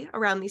to be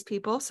around these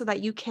people so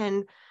that you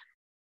can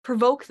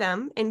provoke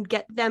them and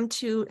get them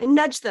to and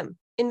nudge them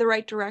in the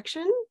right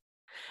direction.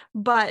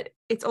 But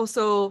it's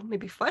also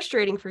maybe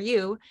frustrating for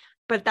you,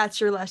 but that's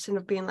your lesson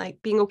of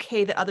being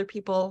okay that other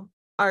people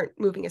aren't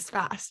moving as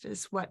fast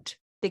as what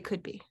they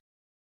could be.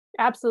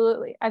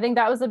 Absolutely. I think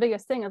that was the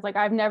biggest thing, is like,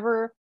 I've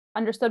never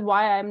understood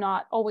why I'm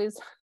not always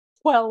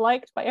well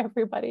liked by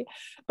everybody,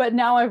 but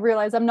now I've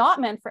realized I'm not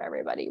meant for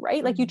everybody,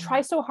 right? Like you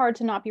try so hard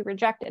to not be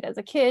rejected. As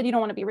a kid, you don't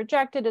want to be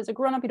rejected. As a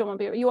grown-up,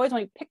 you always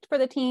want to be picked for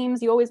the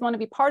teams. You always want to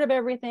be part of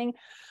everything.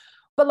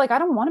 But like, I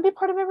don't want to be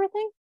part of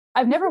everything.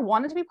 I've never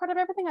wanted to be part of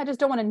everything. I just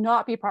don't want to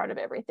not be part of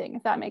everything,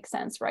 if that makes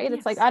sense, right? Yes.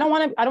 It's like, I don't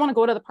want to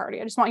go to the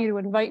party. I just want you to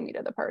invite me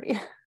to the party.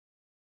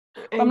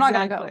 I'm not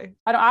going to go.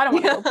 I don't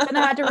want to go. And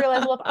I had to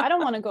realize, well, if I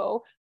don't want to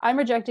go, I'm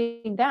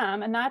rejecting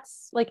them. And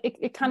that's like,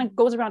 it kind of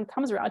goes around,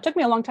 comes around. It took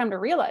me a long time to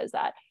realize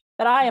that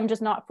I am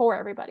just not for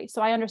everybody.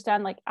 So I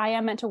understand, like, I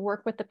am meant to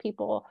work with the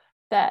people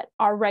that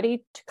are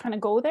ready to kind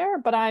of go there,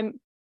 but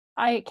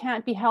I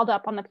can't be held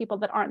up on the people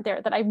that aren't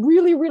there, that I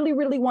really, really,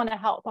 really want to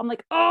help. I'm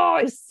like, oh,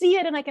 I see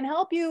it and I can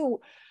help you.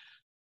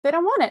 They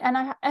don't want it.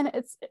 And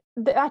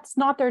that's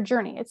not their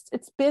journey.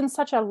 It's been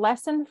such a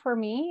lesson for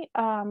me,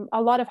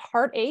 a lot of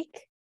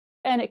heartache.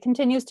 And it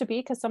continues to be,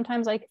 because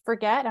sometimes I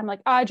forget. I'm like,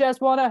 I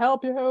just want to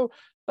help you.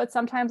 But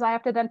sometimes I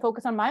have to then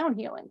focus on my own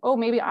healing. Oh,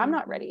 maybe I'm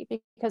not ready,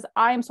 because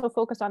I'm so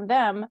focused on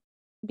them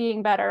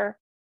being better.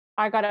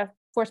 I got to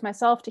force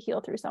myself to heal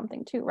through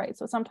something too, right?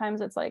 So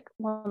sometimes it's like,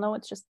 well, no,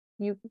 it's just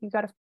you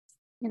got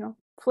to,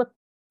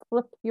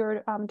 flip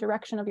your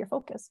direction of your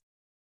focus.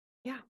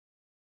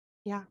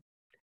 Yeah.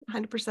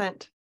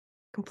 100%.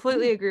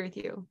 Completely agree with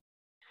you.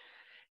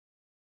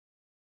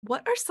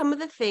 What are some of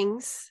the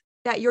things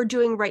that you're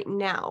doing right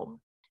now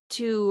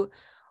to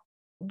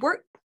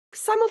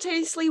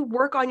simultaneously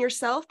work on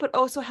yourself, but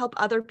also help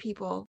other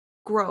people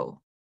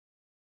grow?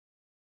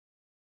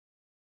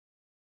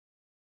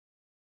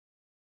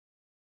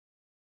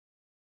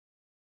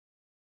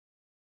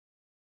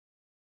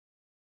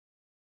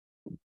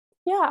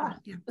 Yeah.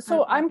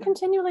 So I'm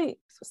continually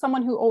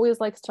someone who always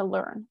likes to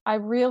learn. I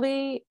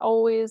really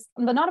always,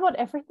 but not about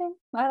everything.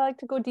 I like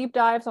to go deep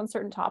dives on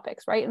certain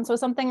topics, right? And so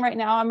something right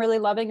now I'm really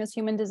loving is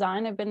human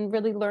design. I've been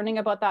really learning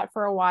about that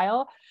for a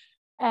while.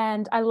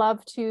 And I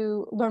love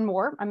to learn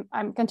more.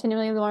 I'm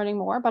continually learning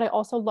more, but I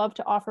also love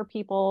to offer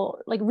people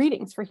like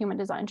readings for human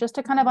design, just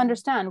to kind of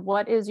understand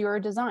what is your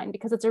design,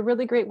 because it's a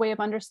really great way of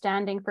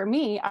understanding. For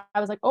me, I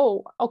was like,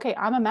 oh, okay,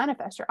 I'm a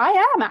manifestor. I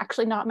am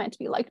actually not meant to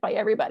be liked by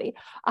everybody.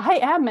 I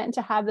am meant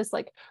to have this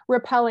like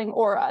repelling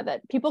aura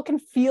that people can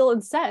feel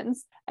and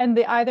sense, and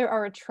they either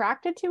are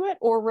attracted to it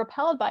or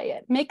repelled by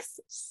it. Makes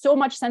so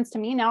much sense to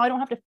me. Now I don't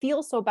have to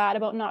feel so bad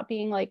about not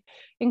being like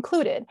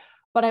included,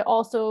 but I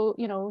also,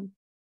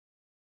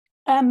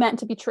 am meant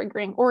to be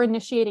triggering or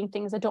initiating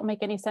things that don't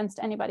make any sense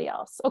to anybody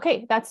else.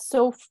 Okay, that's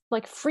so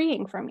like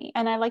freeing for me.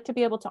 And I like to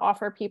be able to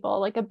offer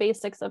people like a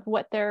basics of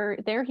what their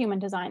human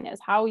design is,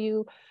 how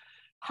you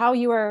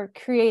are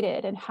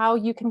created, and how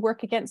you can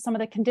work against some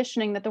of the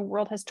conditioning that the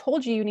world has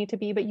told you need to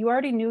be, but you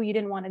already knew you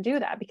didn't want to do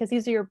that, because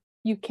these are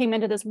you came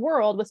into this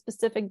world with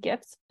specific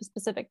gifts,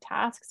 specific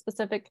tasks,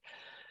 specific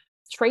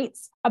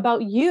traits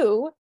about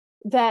you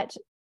that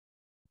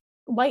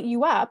light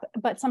you up,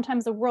 but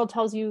sometimes the world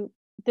tells you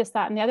this,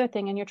 that, and the other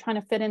thing, and you're trying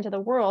to fit into the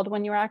world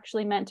when you're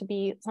actually meant to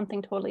be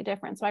something totally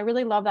different. So I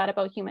really love that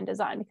about human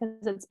design,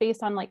 because it's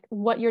based on like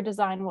what your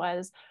design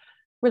was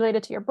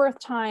related to your birth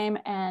time,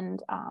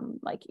 and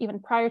like even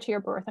prior to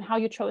your birth, and how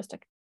you chose to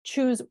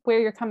choose where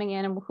you're coming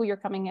in and who you're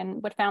coming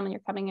in, what family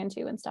you're coming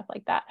into, and stuff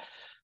like that.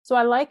 So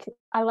I like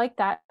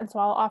that, and so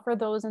I'll offer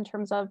those in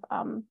terms of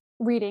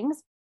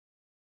readings.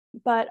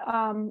 But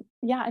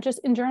yeah, just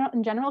in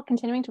general,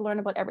 continuing to learn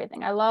about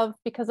everything. I love,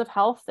 because of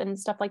health and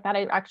stuff like that,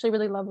 I actually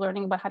really love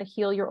learning about how to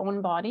heal your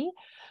own body.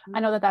 I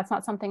know that that's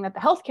not something that the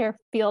healthcare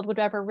field would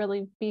ever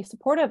really be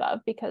supportive of,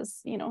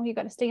 because you know, you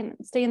got to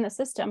stay in the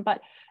system.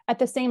 But at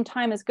the same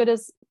time, as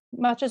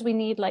much as we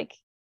need, like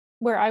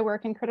where I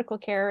work in critical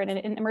care and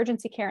in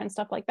emergency care and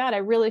stuff like that, I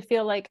really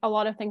feel like a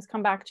lot of things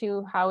come back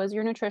to, how is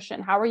your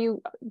nutrition? How are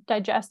you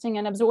digesting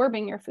and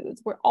absorbing your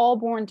foods? We're all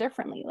born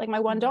differently. Like my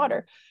one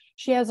daughter,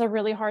 she has a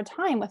really hard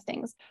time with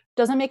things.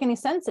 Doesn't make any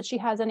sense that she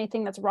has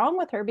anything that's wrong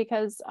with her,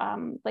 because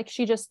like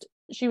she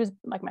was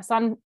like, my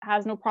son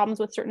has no problems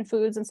with certain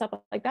foods and stuff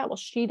like that. Well,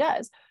 she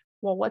does.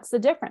 Well, what's the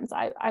difference?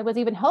 I was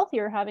even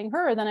healthier having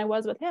her than I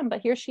was with him,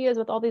 but here she is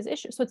with all these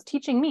issues. So it's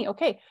teaching me,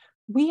 okay,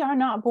 we are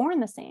not born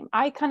the same.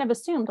 I kind of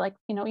assumed, like,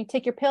 you know, you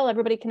take your pill,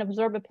 everybody can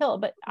absorb a pill,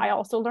 but I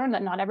also learned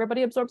that not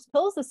everybody absorbs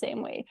pills the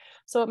same way.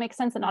 So it makes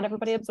sense that not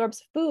everybody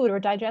absorbs food or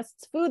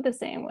digests food the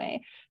same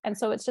way. And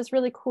so it's just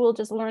really cool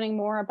just learning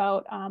more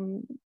about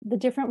the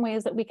different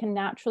ways that we can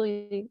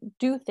naturally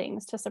do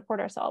things to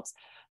support ourselves.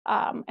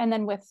 And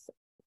then with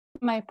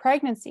my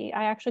pregnancy,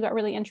 I actually got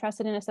really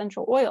interested in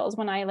essential oils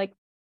when I like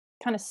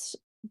kind of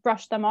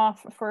brushed them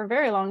off for a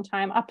very long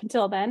time up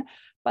until then.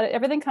 But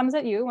everything comes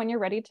at you when you're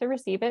ready to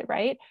receive it,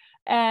 right?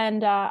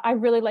 And I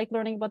really like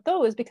learning about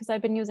those, because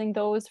I've been using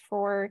those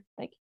for,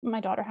 like, my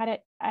daughter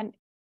had a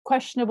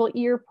questionable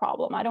ear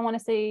problem. I don't want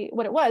to say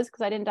what it was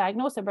because I didn't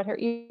diagnose it, but her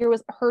ear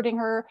was hurting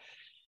her.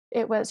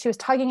 She was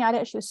tugging at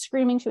it, she was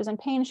screaming, she was in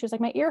pain, she was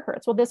like, my ear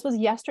hurts. Well, this was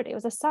yesterday, it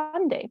was a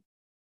Sunday.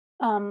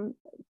 And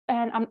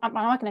I'm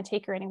not going to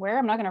take her anywhere.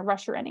 I'm not going to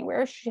rush her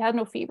anywhere. She had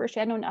no fever. She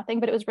had no nothing,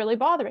 but it was really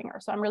bothering her.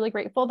 So I'm really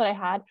grateful that I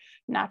had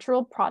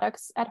natural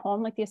products at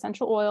home, like the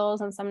essential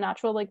oils and some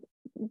natural, like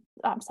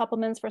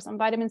supplements for some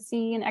vitamin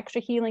C and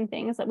extra healing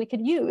things that we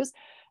could use.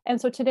 And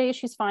so today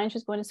she's fine.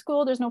 She's going to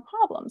school. There's no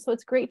problem. So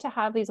it's great to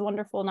have these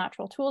wonderful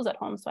natural tools at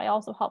home. So I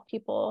also help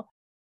people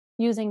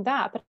using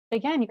that. But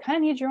again, you kind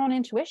of need your own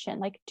intuition.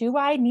 Like, do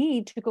I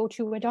need to go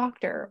to a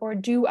doctor, or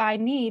do I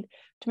need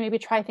to maybe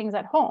try things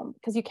at home?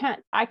 Because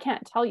I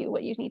can't tell you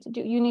what you need to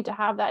do. You need to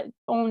have that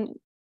own,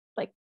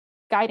 like,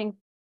 guiding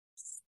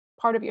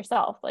part of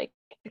yourself. Like,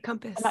 the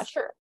compass. I'm not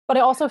sure. But I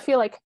also feel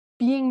like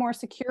being more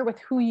secure with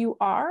who you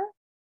are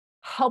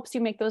helps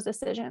you make those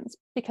decisions,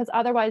 because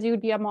otherwise you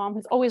would be a mom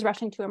who's always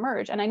rushing to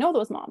emerge. And I know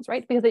those moms,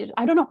 right? Because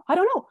I don't know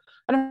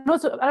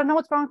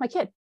what's wrong with my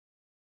kid.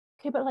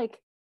 Okay, but like,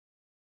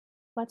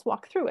 let's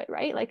walk through it,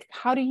 right? Like,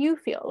 how do you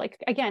feel?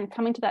 Like, again,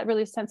 coming to that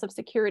really sense of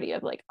security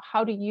of like,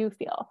 how do you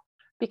feel?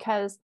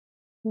 Because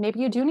maybe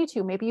you do need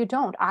to, maybe you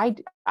don't. I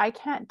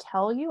can't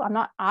tell you.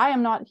 I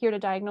am not here to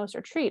diagnose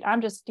or treat.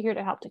 I'm just here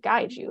to help to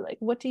guide you. Like,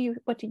 what do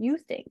you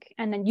think?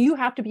 And then you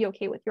have to be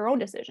okay with your own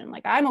decision.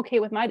 Like, I'm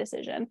okay with my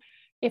decision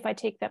if I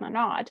take them or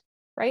not.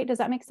 Right? Does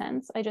that make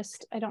sense? I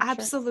don't.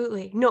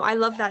 Absolutely. Sure. No, I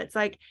love that. It's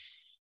like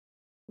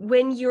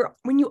when you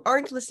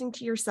aren't listening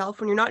to yourself,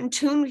 when you're not in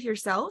tune with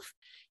yourself,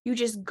 you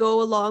just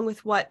go along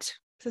with what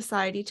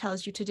society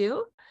tells you to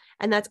do.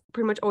 And that's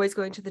pretty much always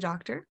going to the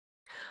doctor,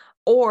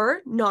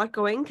 or not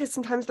going, because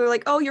sometimes they're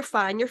like, oh, you're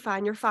fine. You're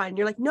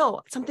like,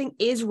 no, something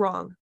is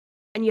wrong.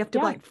 And you have to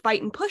like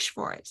fight and push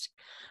for it.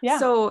 Yeah.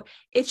 So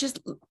it's just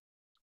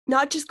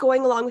not just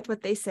going along with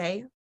what they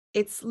say.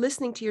 It's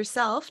listening to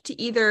yourself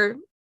to either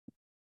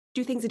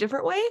do things a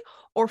different way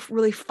or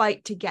really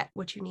fight to get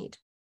what you need.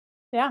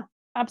 Yeah,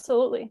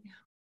 absolutely.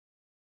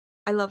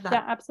 I love that.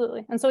 Yeah,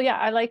 absolutely. And so, yeah,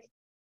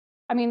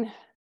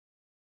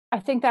 I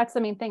think that's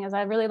the main thing, is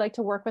I really like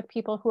to work with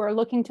people who are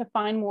looking to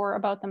find more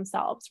about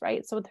themselves,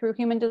 right? So through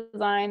human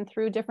design,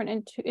 through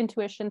different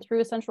intuition, through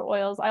essential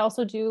oils. I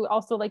also do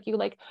like you,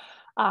 like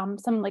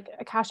some like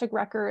Akashic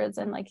records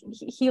and like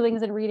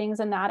healings and readings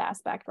in that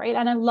aspect, right?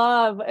 And I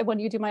love when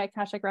you do my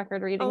Akashic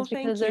record readings,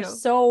 because they're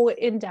so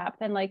in depth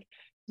and like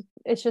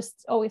it's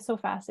just always so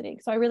fascinating.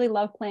 So I really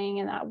love playing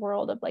in that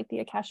world of like the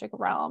Akashic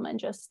realm and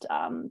just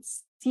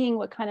seeing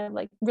what kind of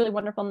like really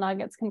wonderful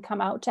nuggets can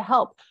come out to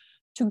help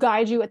to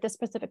guide you at this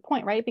specific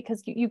point, right?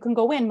 Because you can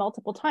go in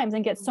multiple times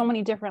and get so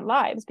many different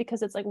lives,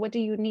 because it's like, what do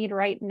you need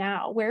right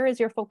now? Where is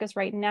your focus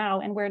right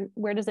now? And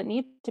where does it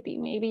need to be?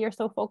 Maybe you're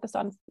so focused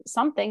on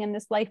something in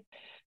this life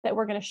that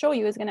we're going to show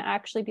you is going to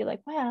actually be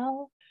like,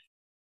 well,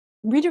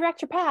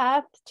 redirect your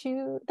path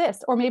to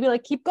this, or maybe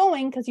like keep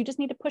going because you just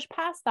need to push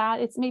past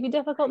that. It's maybe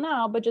difficult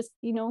now, but just,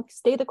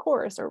 stay the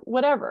course or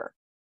whatever.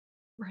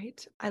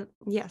 Right.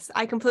 Yes,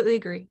 I completely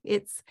agree.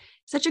 It's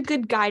such a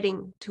good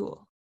guiding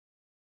tool,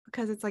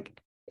 because it's like,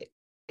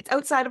 it's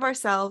outside of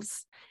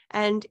ourselves,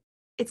 and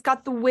it's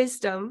got the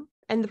wisdom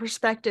and the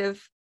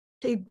perspective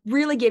to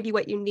really give you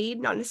what you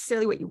need, not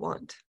necessarily what you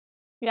want.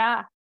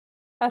 Yeah.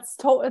 That's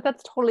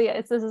totally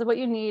it. This is what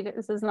you need.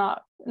 This is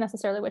not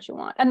necessarily what you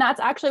want. And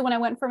that's actually when I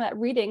went from that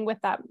reading with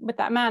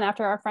that man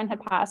after our friend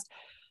had passed,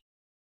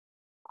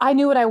 I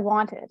knew what I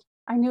wanted.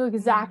 I knew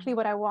exactly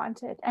what I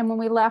wanted. And when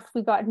we left,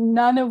 we got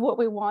none of what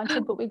we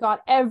wanted, but we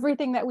got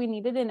everything that we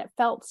needed. And it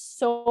felt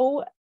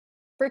so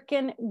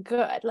freaking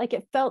good. Like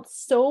it felt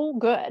so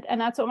good.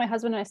 And that's what my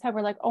husband and I said.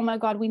 We're like, oh my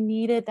God, we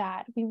needed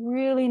that. We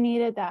really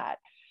needed that.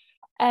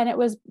 And it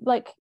was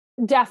like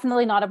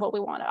definitely not of what we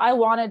wanted. I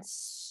wanted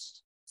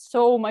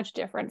so much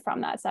different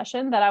from that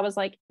session that I was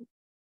like,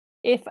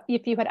 if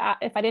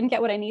I didn't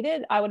get what I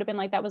needed, I would have been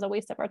like, that was a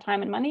waste of our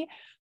time and money.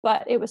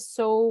 But it was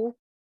so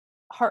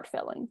heart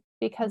filling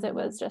because it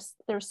was just,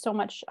 there's so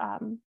much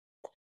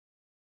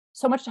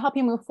to help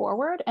you move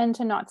forward and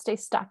to not stay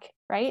stuck,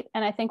 right?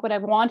 And I think what I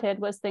wanted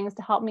was things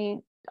to help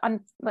me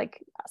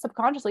like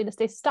subconsciously to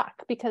stay stuck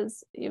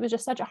because it was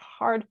just such a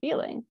hard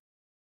feeling.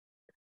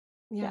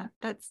 Yeah.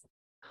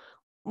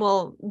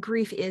 Well,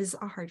 grief is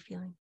a hard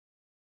feeling.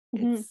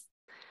 It's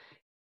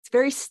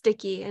very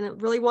sticky, and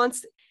it really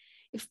wants,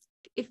 if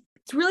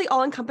it's really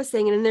all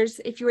encompassing, and then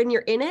when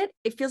you're in it,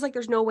 it feels like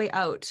there's no way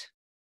out.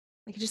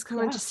 Like it just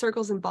kind of just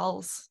circles and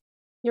balls.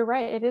 You're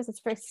right. It is.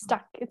 It's very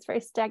stuck. It's very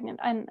stagnant.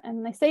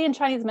 And they say in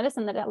Chinese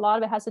medicine that a lot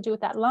of it has to do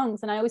with that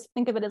lungs. And I always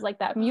think of it as like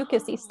that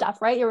mucusy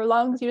stuff, right? Your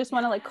lungs, you just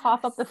want to like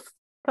cough up the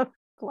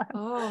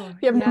phlegm.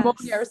 If you have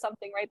pneumonia or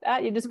something like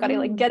that, you just got to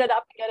like get it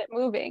up, get it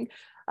moving.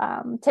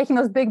 Taking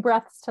those big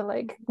breaths to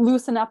like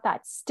loosen up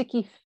that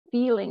sticky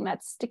feeling,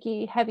 that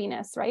sticky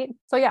heaviness, right?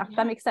 So yeah,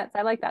 that makes sense.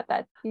 I like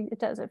that it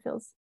does. It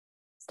feels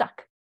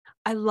stuck.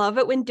 I love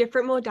it when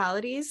different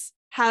modalities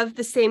have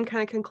the same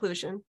kind of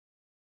conclusion.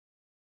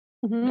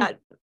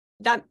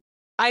 That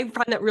I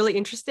find that really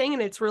interesting,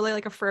 and it's really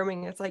like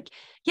affirming. It's like,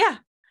 yeah,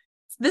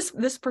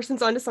 this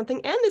person's onto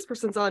something and this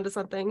person's onto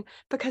something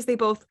because they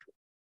both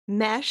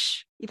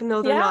mesh, even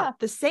though they're not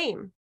the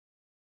same.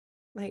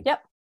 Like,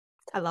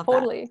 I love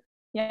that.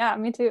 Yeah,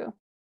 me too.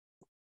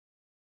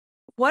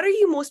 What are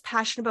you most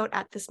passionate about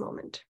at this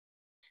moment?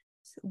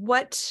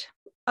 What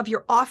of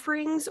your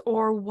offerings,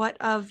 or what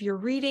of your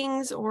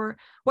readings, or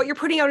what you're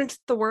putting out into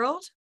the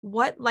world?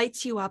 What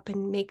lights you up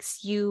and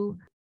makes you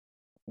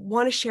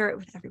want to share it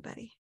with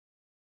everybody?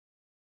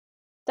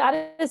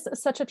 That is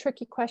such a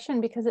tricky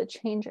question because it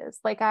changes.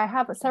 Like I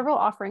have several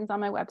offerings on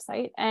my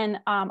website, and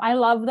I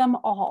love them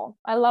all.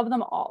 I love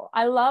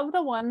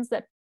the ones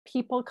that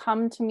people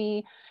come to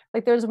me.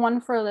 Like there's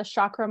one for the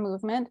chakra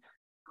movement,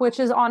 which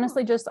is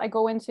honestly just, I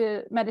go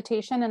into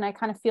meditation and I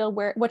kind of feel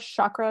which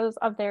chakras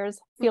of theirs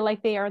feel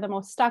like they are the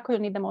most stuck, or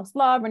need the most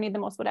love, or need the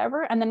most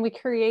whatever. And then we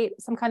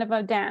create some kind of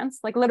a dance,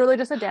 like literally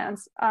just a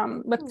dance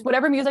with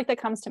whatever music that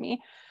comes to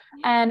me.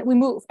 And we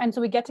move. And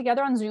so we get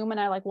together on Zoom and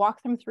I like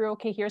walk them through,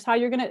 okay, here's how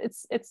you're going to,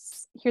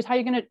 here's how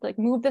you're going to like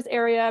move this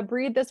area,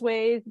 breathe this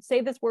way,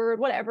 say this word,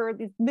 whatever,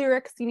 these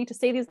lyrics, you need to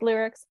say these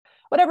lyrics,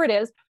 whatever it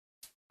is.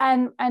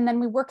 And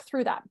then we work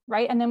through that,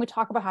 right? And then we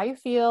talk about how you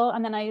feel.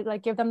 And then I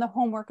like give them the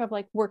homework of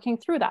like working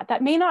through that.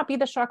 That may not be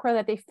the chakra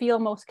that they feel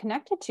most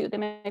connected to. They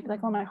may be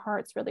like, oh, my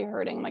heart's really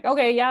hurting. I'm like,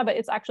 okay, yeah, but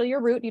it's actually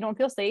your root. You don't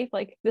feel safe.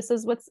 Like this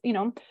is this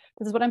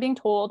is what I'm being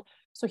told.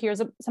 So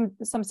here's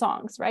some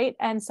songs, right?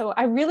 And so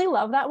I really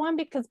love that one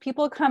because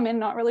people come in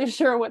not really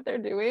sure what they're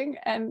doing,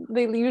 and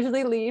they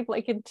usually leave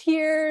like in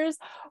tears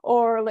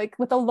or like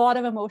with a lot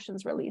of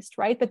emotions released,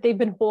 right? That they've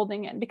been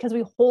holding in, because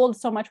we hold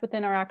so much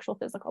within our actual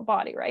physical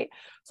body, right?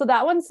 So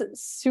that one's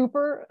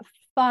super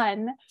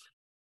fun.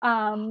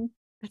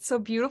 It's so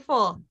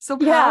beautiful, so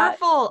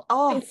powerful.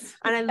 And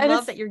I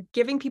love that you're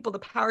giving people the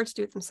power to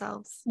do it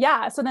themselves.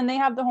 Yeah. So then they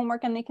have the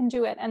homework and they can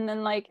do it. And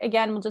then like,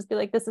 again, we'll just be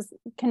like, this is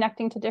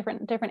connecting to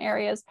different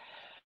areas.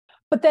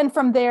 But then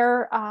from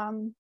there, I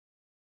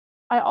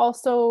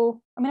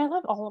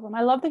love all of them.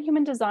 I love the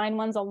human design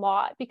ones a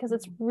lot because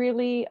it's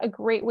really a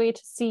great way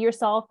to see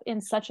yourself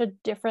in such a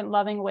different,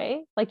 loving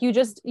way. Like you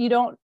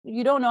don't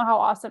know how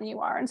awesome you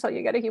are until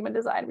you get a human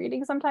design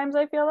reading sometimes,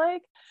 I feel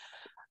like.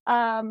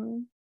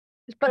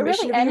 But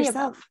really any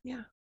yourself. Of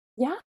them.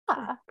 Yeah.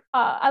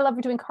 I love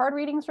doing card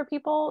readings for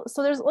people.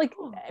 So there's like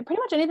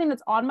pretty much anything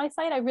that's on my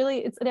site.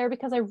 It's there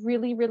because I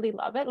really, really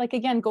love it. Like,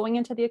 again, going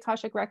into the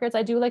Akashic Records,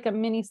 I do like a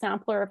mini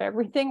sampler of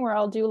everything where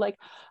I'll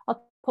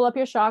pull up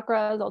your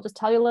chakras. I'll just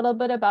tell you a little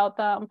bit about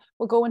them.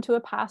 We'll go into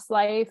a past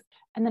life,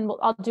 and then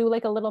I'll do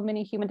like a little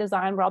mini human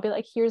design where I'll be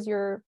like,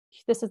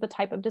 this is the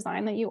type of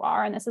design that you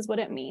are, and this is what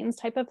it means,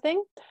 type of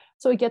thing.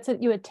 So it gets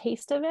you a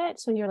taste of it.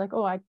 So you're like,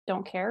 oh, I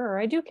don't care, or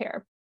I do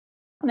care.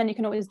 And then you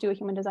can always do a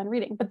human design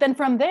reading. But then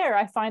from there,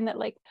 I find that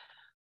like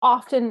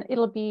often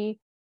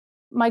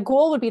my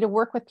goal would be to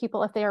work with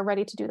people if they are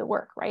ready to do the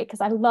work, right?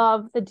 Because I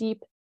love the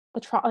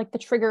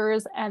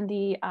triggers and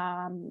the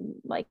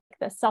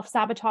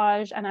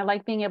self-sabotage. And I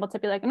like being able to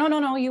be like,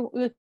 no,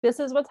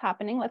 this is what's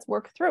happening. Let's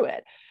work through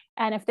it.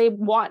 And if they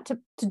want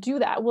to do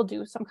that, we'll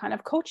do some kind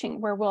of coaching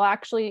where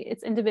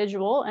it's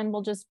individual, and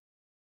we'll just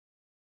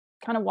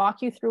kind of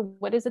walk you through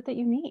what is it that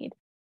you need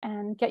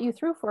and get you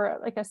through for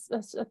like a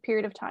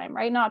period of time,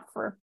 right? Not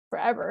for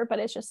forever, but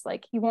it's just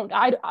like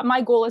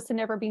my goal is to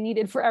never be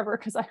needed forever,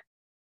 because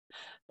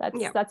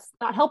Yeah. that's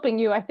not helping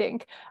you, I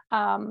think.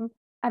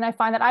 And I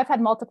find that I've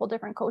had multiple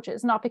different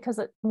coaches, not because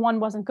one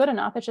wasn't good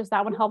enough. It's just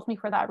that one helped me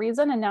for that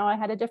reason. And now I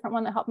had a different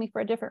one that helped me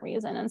for a different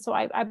reason. And so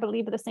I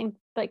believe the same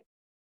like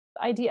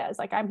idea is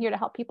like, I'm here to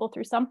help people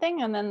through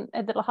something, and then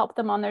it'll help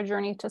them on their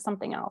journey to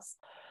something else.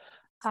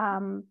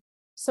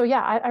 So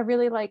yeah, I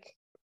really like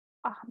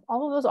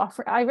all of those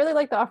I really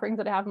like the offerings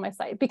that I have on my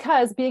site,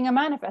 because being a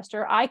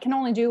manifester, I can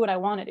only do what I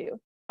want to do.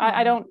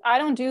 I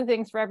don't do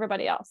things for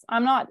everybody else.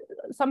 I'm not,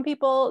 some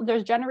people,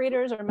 there's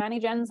generators or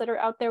mani-gens that are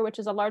out there, which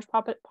is a large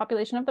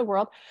population of the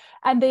world.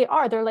 And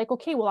they're like,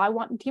 okay,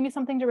 well, give me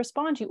something to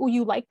respond to. Oh,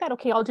 you like that?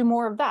 Okay, I'll do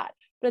more of that.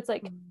 But it's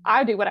like,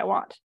 I do what I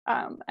want.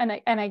 And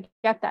I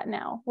get that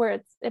now,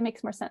 where it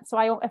makes more sense.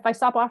 So if I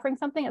stop offering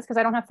something, it's because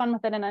I don't have fun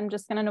with it, and I'm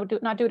just going to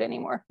not do it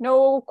anymore.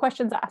 No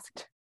questions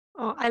asked.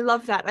 Oh, I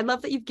love that. I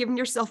love that you've given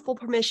yourself full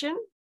permission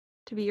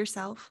to be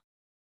yourself.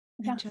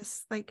 Yeah. And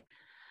just like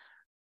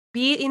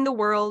be in the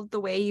world the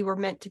way you were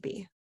meant to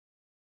be.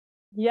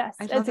 Yes,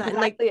 I love that's that.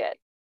 exactly it.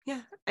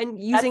 Yeah.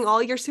 And using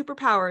all your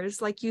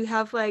superpowers, like you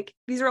have like,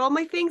 these are all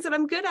my things that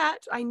I'm good at.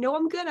 I know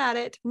I'm good at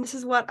it. And this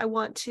is what I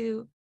want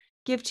to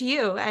give to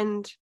you.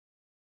 And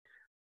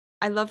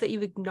I love that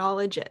you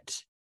acknowledge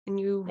it and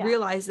you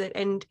realize it,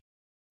 and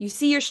you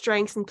see your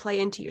strengths and play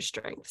into your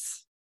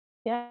strengths.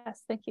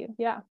 Yes, thank you.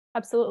 Yeah,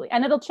 absolutely.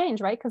 And it'll change,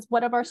 right? Because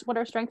what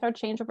our strengths are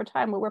change over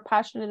time. What we're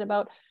passionate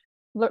about,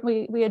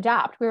 we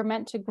adapt. We were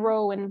meant to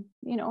grow, and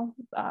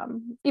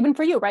even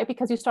for you, right?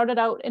 Because you started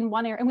out in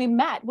one area, and we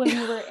met when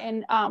we were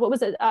in what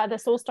was it? The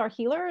Soul Star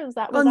Healer.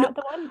 That the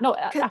one? No,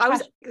 I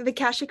was the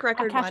Akashic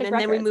Record one, and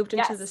then we moved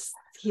into this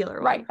healer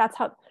one. Right. That's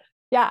how.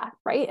 Yeah.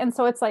 Right. And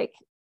so it's like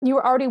you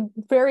were already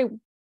very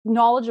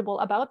knowledgeable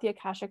about the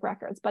Akashic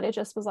records, but it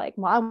just was like,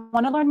 well, I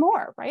want to learn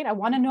more, right? I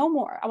want to know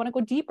more. I want to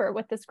go deeper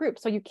with this group.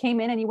 So you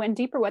came in and you went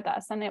deeper with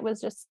us, and it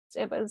was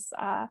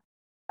a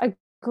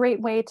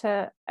great way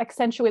to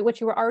accentuate what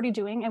you were already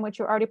doing and what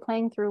you're already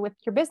playing through with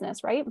your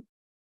business, right?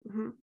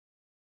 Mm-hmm.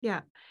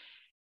 Yeah.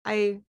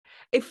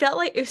 It felt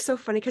like, it was so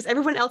funny because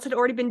everyone else had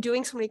already been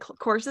doing so many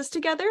courses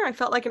together. I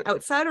felt like an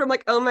outsider. I'm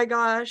like, oh my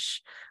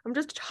gosh, I'm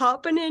just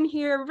hopping in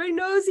here. Everybody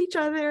knows each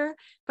other,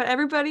 but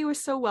everybody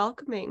was so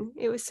welcoming.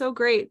 It was so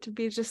great to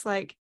be just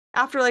like,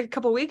 after like a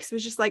couple of weeks, it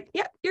was just like,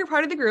 yeah, you're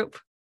part of the group.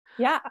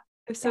 Yeah.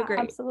 It was so great.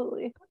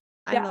 Absolutely.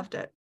 I loved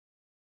it.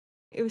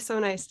 It was so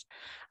nice.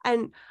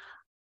 And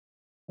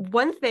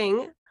one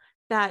thing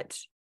that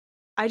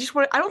I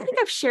don't think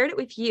I've shared it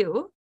with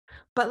you,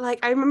 but like,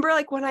 I remember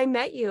like when I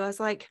met you, I was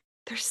like,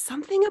 there's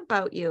something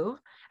about you.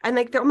 And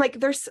like, I'm like,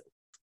 there's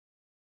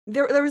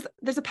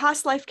a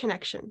past life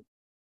connection.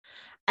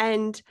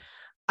 And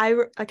I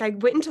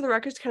went into the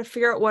records to kind of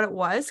figure out what it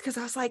was, because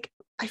I was like,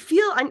 I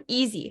feel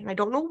uneasy and I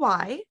don't know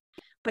why,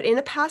 but in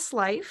a past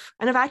life,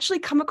 and I've actually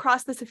come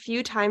across this a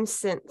few times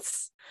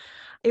since.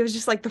 It was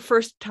just like the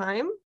first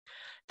time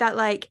that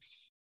like,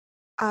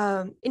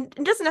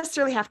 it doesn't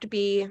necessarily have to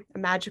be a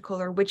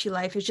magical or witchy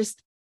life. It's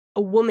just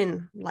a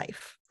woman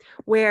life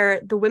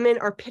where the women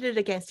are pitted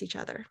against each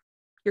other.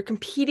 You're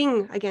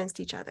competing against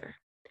each other.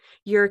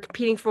 You're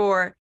competing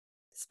for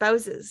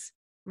spouses,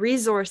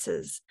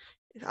 resources,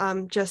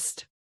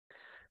 just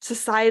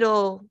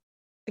societal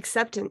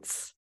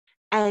acceptance.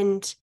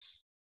 And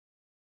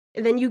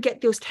then you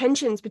get those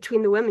tensions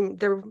between the women.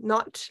 They're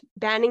not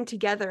banding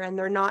together, and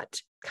they're not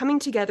coming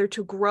together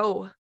to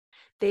grow.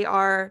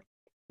 They're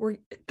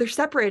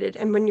separated.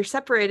 And when you're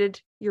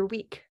separated, you're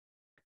weak.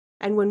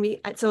 And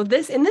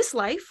in this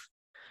life,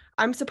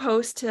 I'm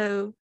supposed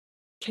to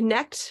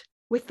connect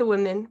with the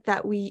women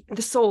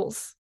the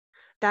souls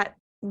that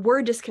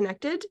were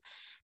disconnected,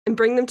 and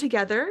bring them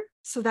together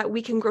so that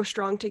we can grow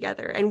strong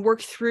together and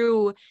work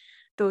through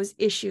those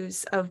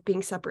issues of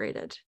being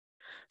separated.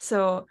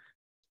 So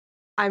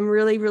I'm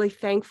really, really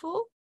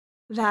thankful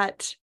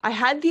that I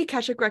had the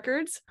Akashic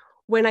records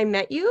when I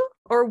met you,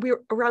 or we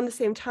were around the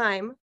same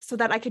time, so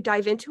that I could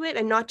dive into it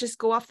and not just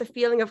go off the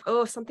feeling of,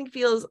 oh, something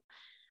feels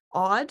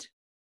odd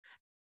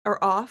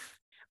or off,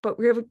 but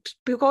we'll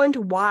go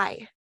into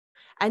why.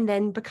 And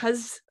then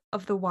because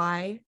of the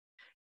why,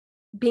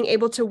 being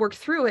able to work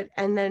through it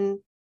and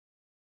then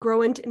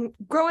grow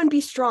and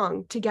be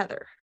strong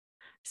together.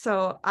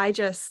 So I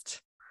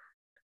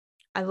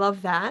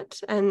love that.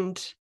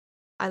 And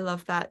I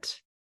love that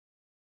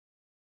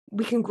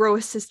we can grow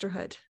a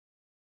sisterhood,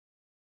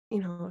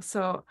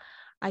 so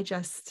I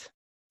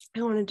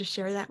wanted to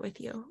share that with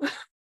you.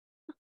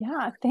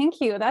 Yeah, thank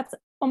you.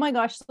 Oh my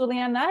gosh, so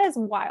Leanne, that is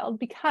wild,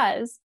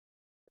 because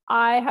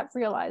I have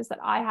realized that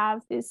I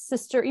have this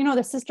sister,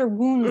 the sister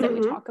wounds that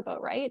we talk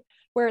about, right?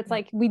 Where it's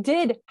like, we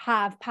did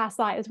have past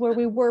lives where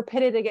we were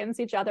pitted against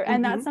each other.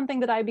 And that's something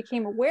that I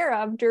became aware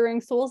of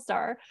during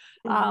Soulstar,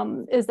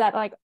 is that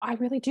like, I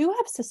really do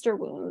have sister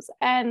wounds,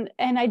 and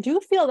I do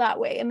feel that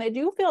way. And I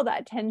do feel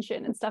that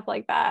tension and stuff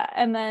like that.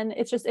 And then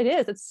it's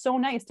so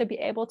nice to be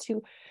able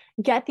to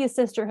get these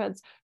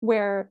sisterhoods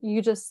where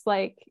you just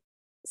like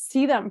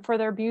see them for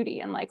their beauty,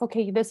 and like,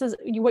 okay, this is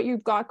what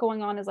you've got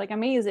going on is like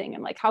amazing,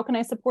 and like, how can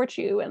I support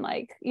you? And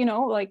like,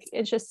 like,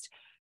 it's just,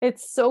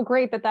 it's so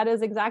great that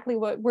is exactly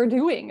what we're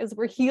doing, is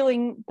we're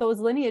healing those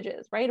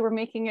lineages, right? We're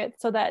making it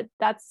so that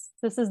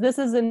this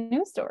is a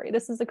new story.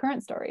 This is the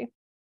current story.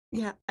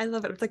 Yeah, I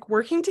love it. It's like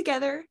working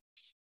together,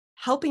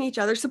 helping each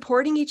other,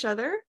 supporting each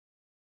other.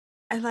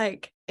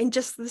 And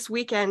just this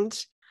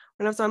weekend,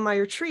 when I was on my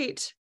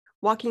retreat,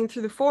 walking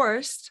through the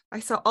forest, I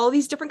saw all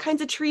these different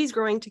kinds of trees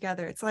growing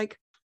together. It's like,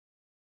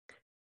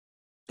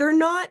 they're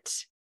not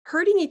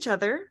hurting each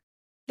other.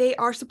 They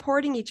are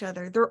supporting each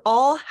other. They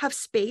all have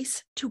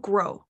space to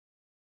grow.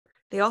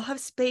 They all have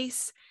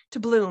space to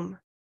bloom.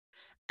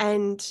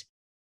 And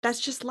that's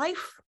just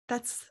life.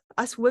 That's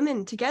us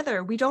women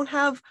together. We don't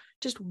have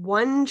just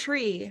one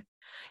tree.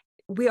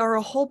 We are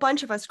a whole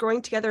bunch of us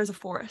growing together as a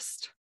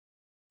forest.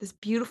 This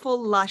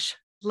beautiful, lush,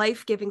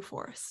 life-giving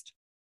forest.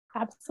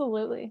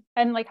 Absolutely.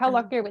 And like, how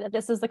lucky are we that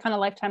this is the kind of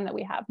lifetime that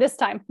we have this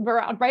time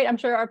around, right? I'm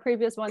sure our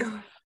previous ones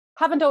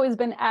haven't always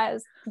been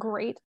as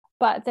great,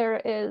 but there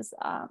is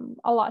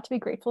a lot to be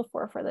grateful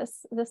for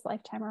this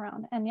lifetime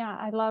around. And yeah,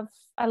 I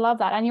love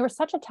that. And you were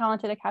such a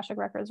talented Akashic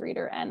Records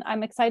reader, and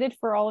I'm excited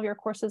for all of your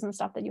courses and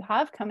stuff that you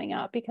have coming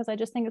up, because I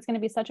just think it's going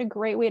to be such a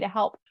great way to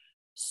help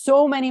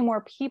so many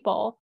more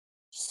people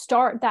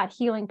start that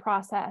healing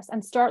process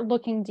and start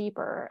looking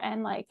deeper.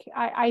 And like,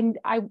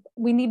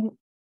 we need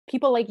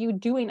people like you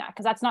doing that,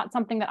 because that's not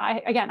something that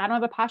I don't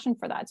have a passion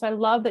for that. So I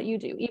love that you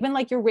do. Even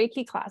like your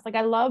Reiki class, like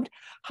I loved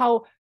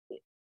how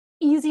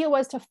easy it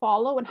was to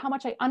follow and how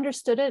much I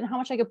understood it and how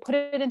much I could put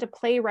it into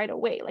play right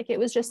away. Like it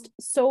was just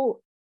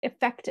so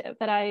effective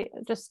that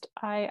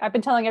I've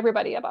been telling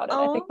everybody about it.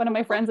 I think one of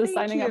my friends is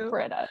signing up for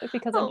it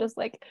because I'm just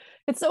like,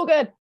 it's so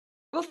good.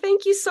 Well,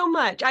 thank you so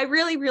much. I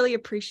really, really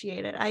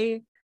appreciate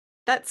it.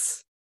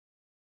 That's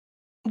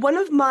one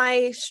of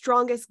my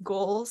strongest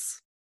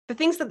goals. The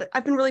things that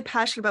I've been really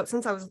passionate about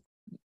since I was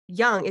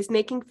young is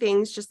making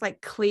things just like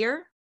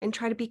clear and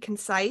try to be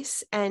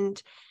concise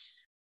and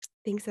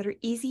things that are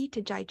easy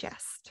to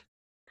digest.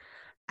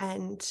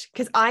 And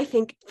because I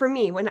think for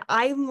me, when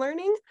I'm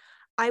learning,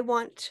 I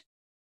want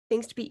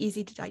things to be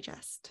easy to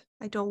digest.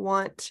 I don't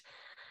want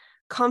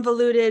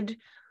convoluted,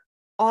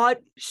 odd,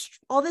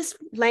 all this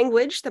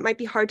language that might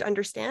be hard to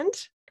understand.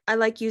 I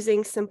like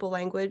using simple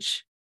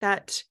language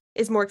that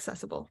is more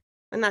accessible.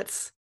 And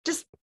that's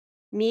just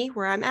me,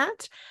 where I'm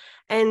at.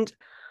 And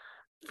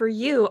for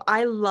you,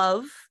 I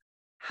love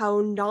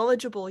how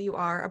knowledgeable you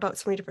are about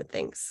so many different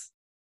things.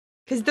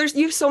 Because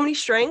you have so many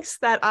strengths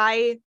that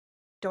I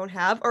don't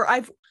have, or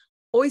I've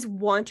always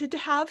wanted to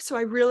have. So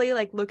I really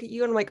like look at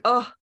you and I'm like,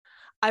 oh,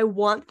 I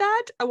want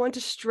that. I want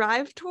to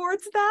strive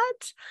towards that.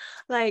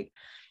 Like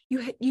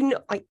you know,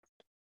 like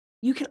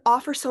you can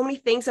offer so many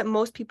things that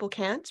most people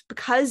can't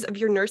because of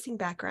your nursing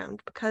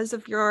background, because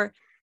of the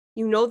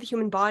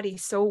human body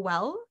so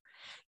well.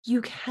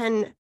 You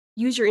can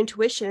use your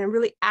intuition and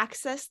really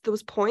access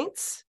those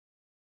points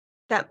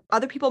that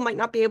other people might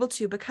not be able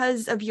to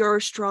because of your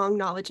strong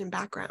knowledge and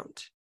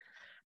background.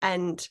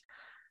 And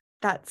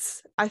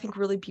that's, I think,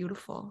 really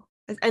beautiful.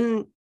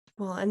 And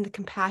the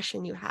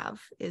compassion you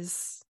have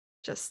is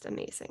just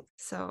amazing.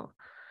 So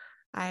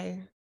I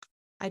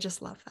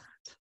just love that.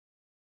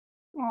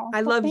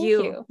 I love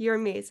you. You're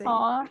amazing.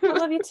 Aw, I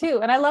love you too.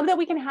 And I love that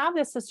we can have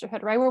this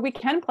sisterhood, right? Where we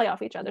can play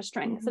off each other's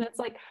strengths. And it's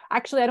like,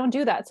 actually, I don't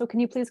do that. So can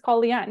you please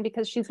call Leanne,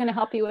 because she's going to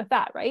help you with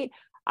that, right?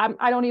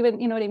 I don't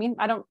even, you know what I mean?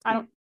 I don't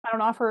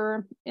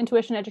offer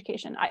intuition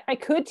education. I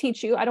could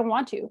teach you. I don't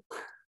want to.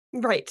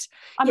 Right.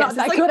 I'm not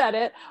that good at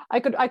it. I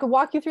could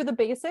walk you through the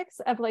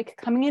basics of like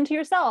coming into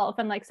yourself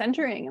and like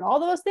centering and all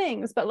those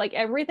things. But like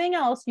everything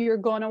else, you're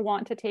going to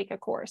want to take a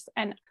course.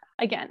 And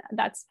again,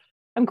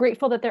 I'm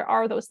grateful that there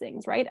are those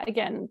things, right?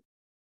 Again,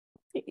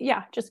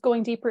 yeah, just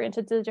going deeper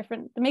into the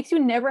different, it makes you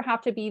never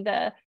have to be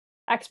the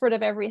expert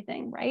of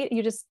everything, right?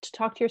 You just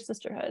talk to your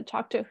sisterhood,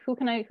 talk to who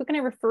can I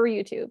refer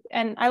you to?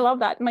 And I love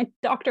that. My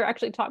doctor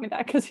actually taught me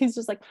that, because he's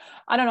just like,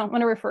 I don't know, I'm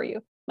going to refer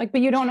you. Like,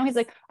 but you don't know. He's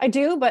like, I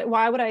do, but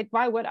why would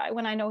I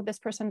when I know this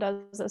person does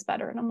this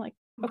better? And I'm like,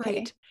 okay,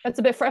 right. That's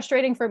a bit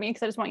frustrating for me,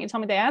 because I just want you to tell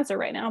me the answer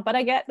right now. But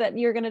I get that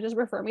you're going to just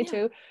refer me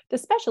to the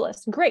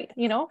specialist. Great.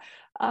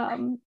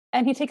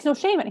 And he takes no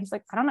shame in it. He's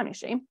like, I don't have any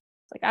shame.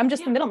 It's like, I'm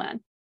just the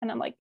middleman. And I'm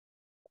like,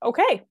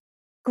 okay,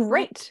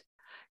 great.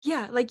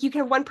 Yeah. Like you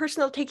can have one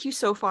person that'll take you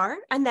so far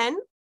and then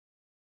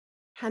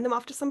hand them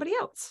off to somebody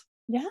else.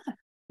 Yeah.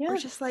 Yeah. Or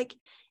just like,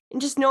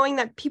 and just knowing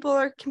that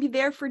people can be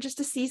there for just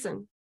a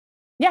season.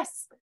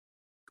 Yes.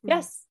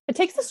 Yes. It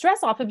takes the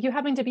stress off of you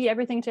having to be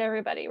everything to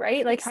everybody,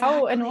 right? Like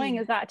how annoying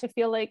is that to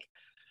feel like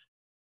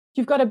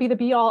you've got to be the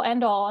be all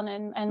end all.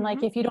 And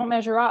like, if you don't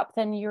measure up,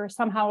 then you're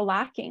somehow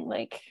lacking.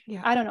 Like,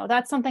 I don't know.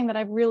 That's something that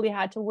I've really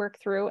had to work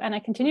through, and I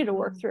continue to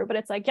work through, but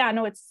it's like,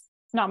 no, it's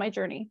not my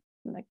journey.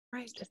 Like,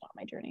 it's just not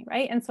my journey.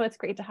 Right. And so it's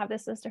great to have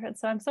this sisterhood.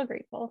 So I'm so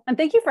grateful. And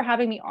thank you for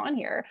having me on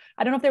here.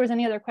 I don't know if there was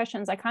any other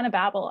questions. I kind of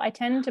babble. I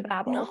tend to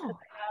babble.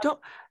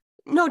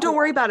 Don't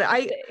worry about it.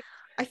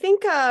 I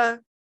think the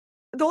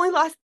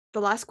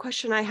last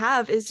question I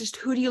have is just,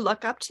 who do you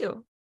look up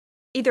to?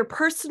 Either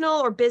personal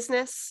or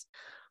business.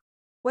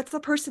 What's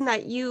the person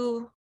that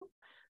you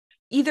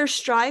either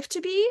strive to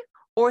be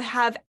or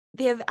have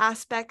they have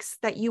aspects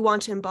that you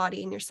want to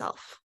embody in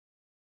yourself?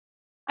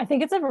 I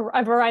think it's a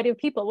variety of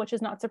people, which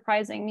is not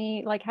surprising.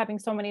 Me, like having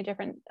so many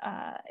different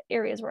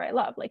areas where I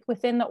love. Like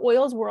within the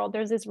oils world,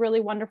 there's this really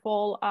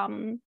wonderful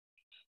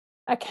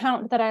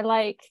account that I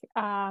like.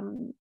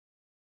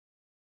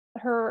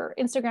 Her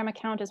Instagram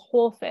account is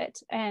Whole Fit,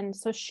 and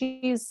so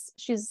she's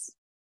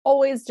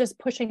always just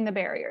pushing the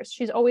barriers.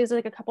 She's always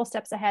like a couple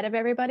steps ahead of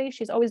everybody.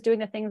 She's always doing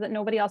the things that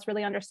nobody else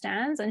really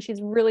understands, and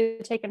she's really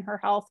taken her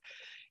health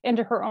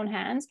into her own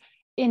hands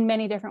in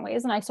many different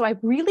ways. And so I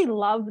really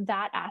love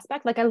that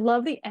aspect. Like I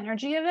love the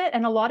energy of it.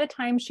 And a lot of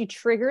times she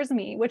triggers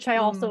me, which I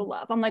also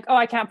love. I'm like, oh,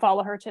 I can't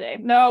follow her today.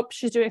 Nope,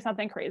 she's doing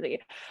something crazy.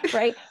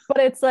 Right. But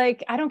it's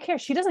like, I don't care.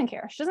 She doesn't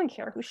care. She doesn't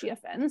care who she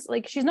offends.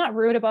 Like she's not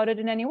rude about it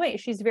in any way.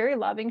 She's very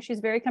loving. She's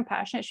very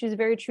compassionate. She's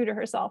very true to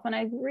herself. And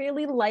I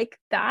really like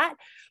that.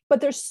 But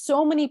there's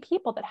so many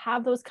people that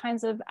have those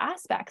kinds of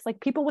aspects,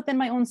 like people within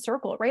my own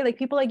circle, right? Like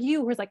people like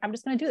you who's like, I'm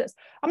just going to do this.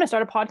 I'm going to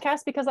start a podcast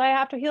because I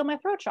have to heal my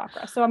throat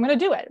chakra. So I'm going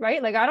to do it,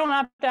 right? Like I don't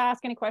have to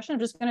ask any questions.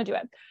 I'm just going to do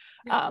it.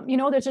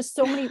 There's just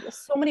so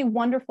many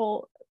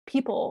wonderful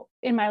people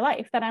in my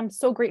life that I'm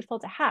so grateful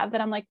to have,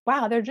 that I'm like,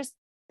 wow, they're just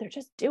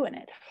doing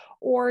it.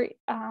 Or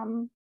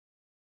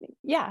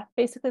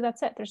basically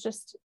that's it. There's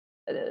just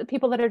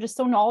people that are just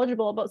so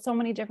knowledgeable about so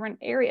many different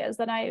areas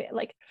that I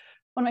like.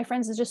 One of my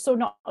friends is just so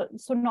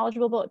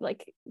knowledgeable about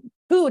like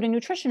food and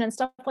nutrition and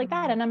stuff like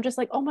that. And I'm just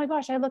like, oh my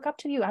gosh, I look up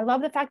to you. I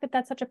love the fact that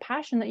that's such a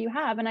passion that you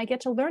have. And I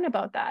get to learn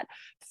about that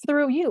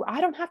through you.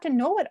 I don't have to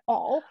know it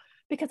all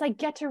because I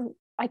get to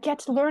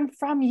learn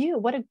from you.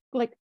 What a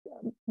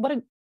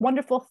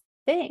wonderful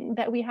thing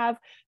that we have.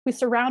 We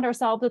surround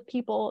ourselves with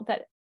people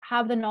that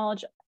have the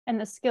knowledge and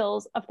the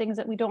skills of things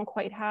that we don't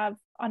quite have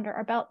under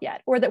our belt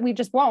yet, or that we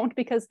just won't,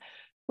 because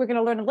we're going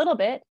to learn a little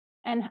bit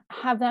and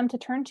have them to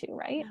turn to,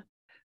 right? Yeah.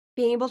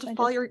 Being able to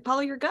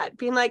follow your gut,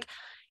 being like,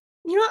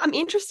 I'm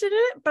interested in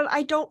it, but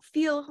I don't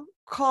feel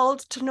called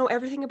to know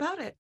everything about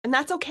it. And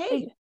that's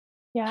okay.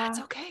 Yeah. That's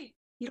okay.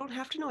 You don't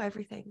have to know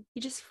everything.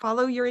 You just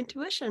follow your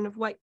intuition of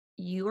what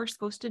you are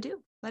supposed to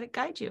do. Let it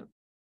guide you.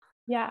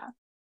 Yeah,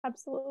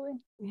 absolutely.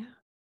 Yeah.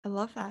 I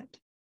love that.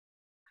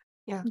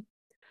 Yeah.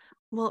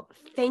 Well,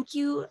 thank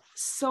you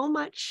so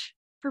much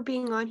for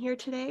being on here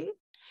today.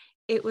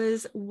 It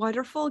was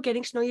wonderful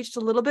getting to know you just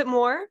a little bit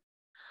more.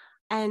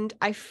 And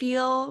I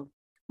feel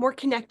more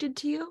connected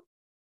to you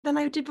than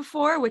I did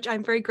before, which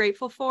I'm very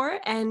grateful for.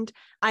 And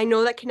I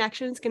know that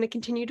connection is going to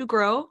continue to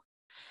grow.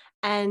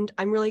 And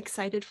I'm really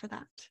excited for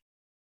that.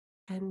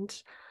 And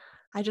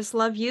I just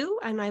love you,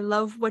 and I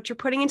love what you're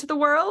putting into the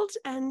world.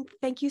 And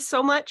thank you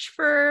so much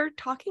for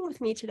talking with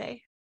me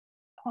today.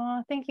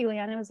 Oh, thank you,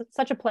 Leanne. It was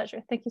such a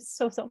pleasure. Thank you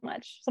so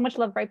much. So much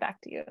love right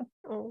back to you.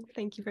 Oh,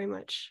 thank you very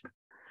much.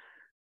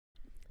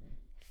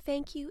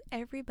 Thank you,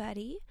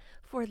 everybody,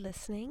 for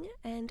listening.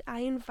 And I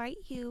invite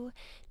you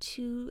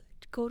to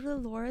go to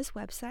Laura's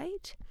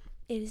website.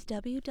 It is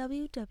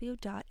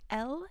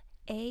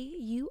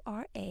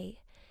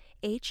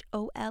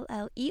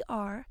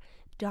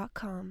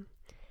www.lauraholler.com.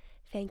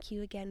 Thank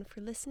you again for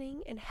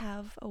listening, and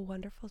have a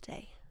wonderful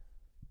day.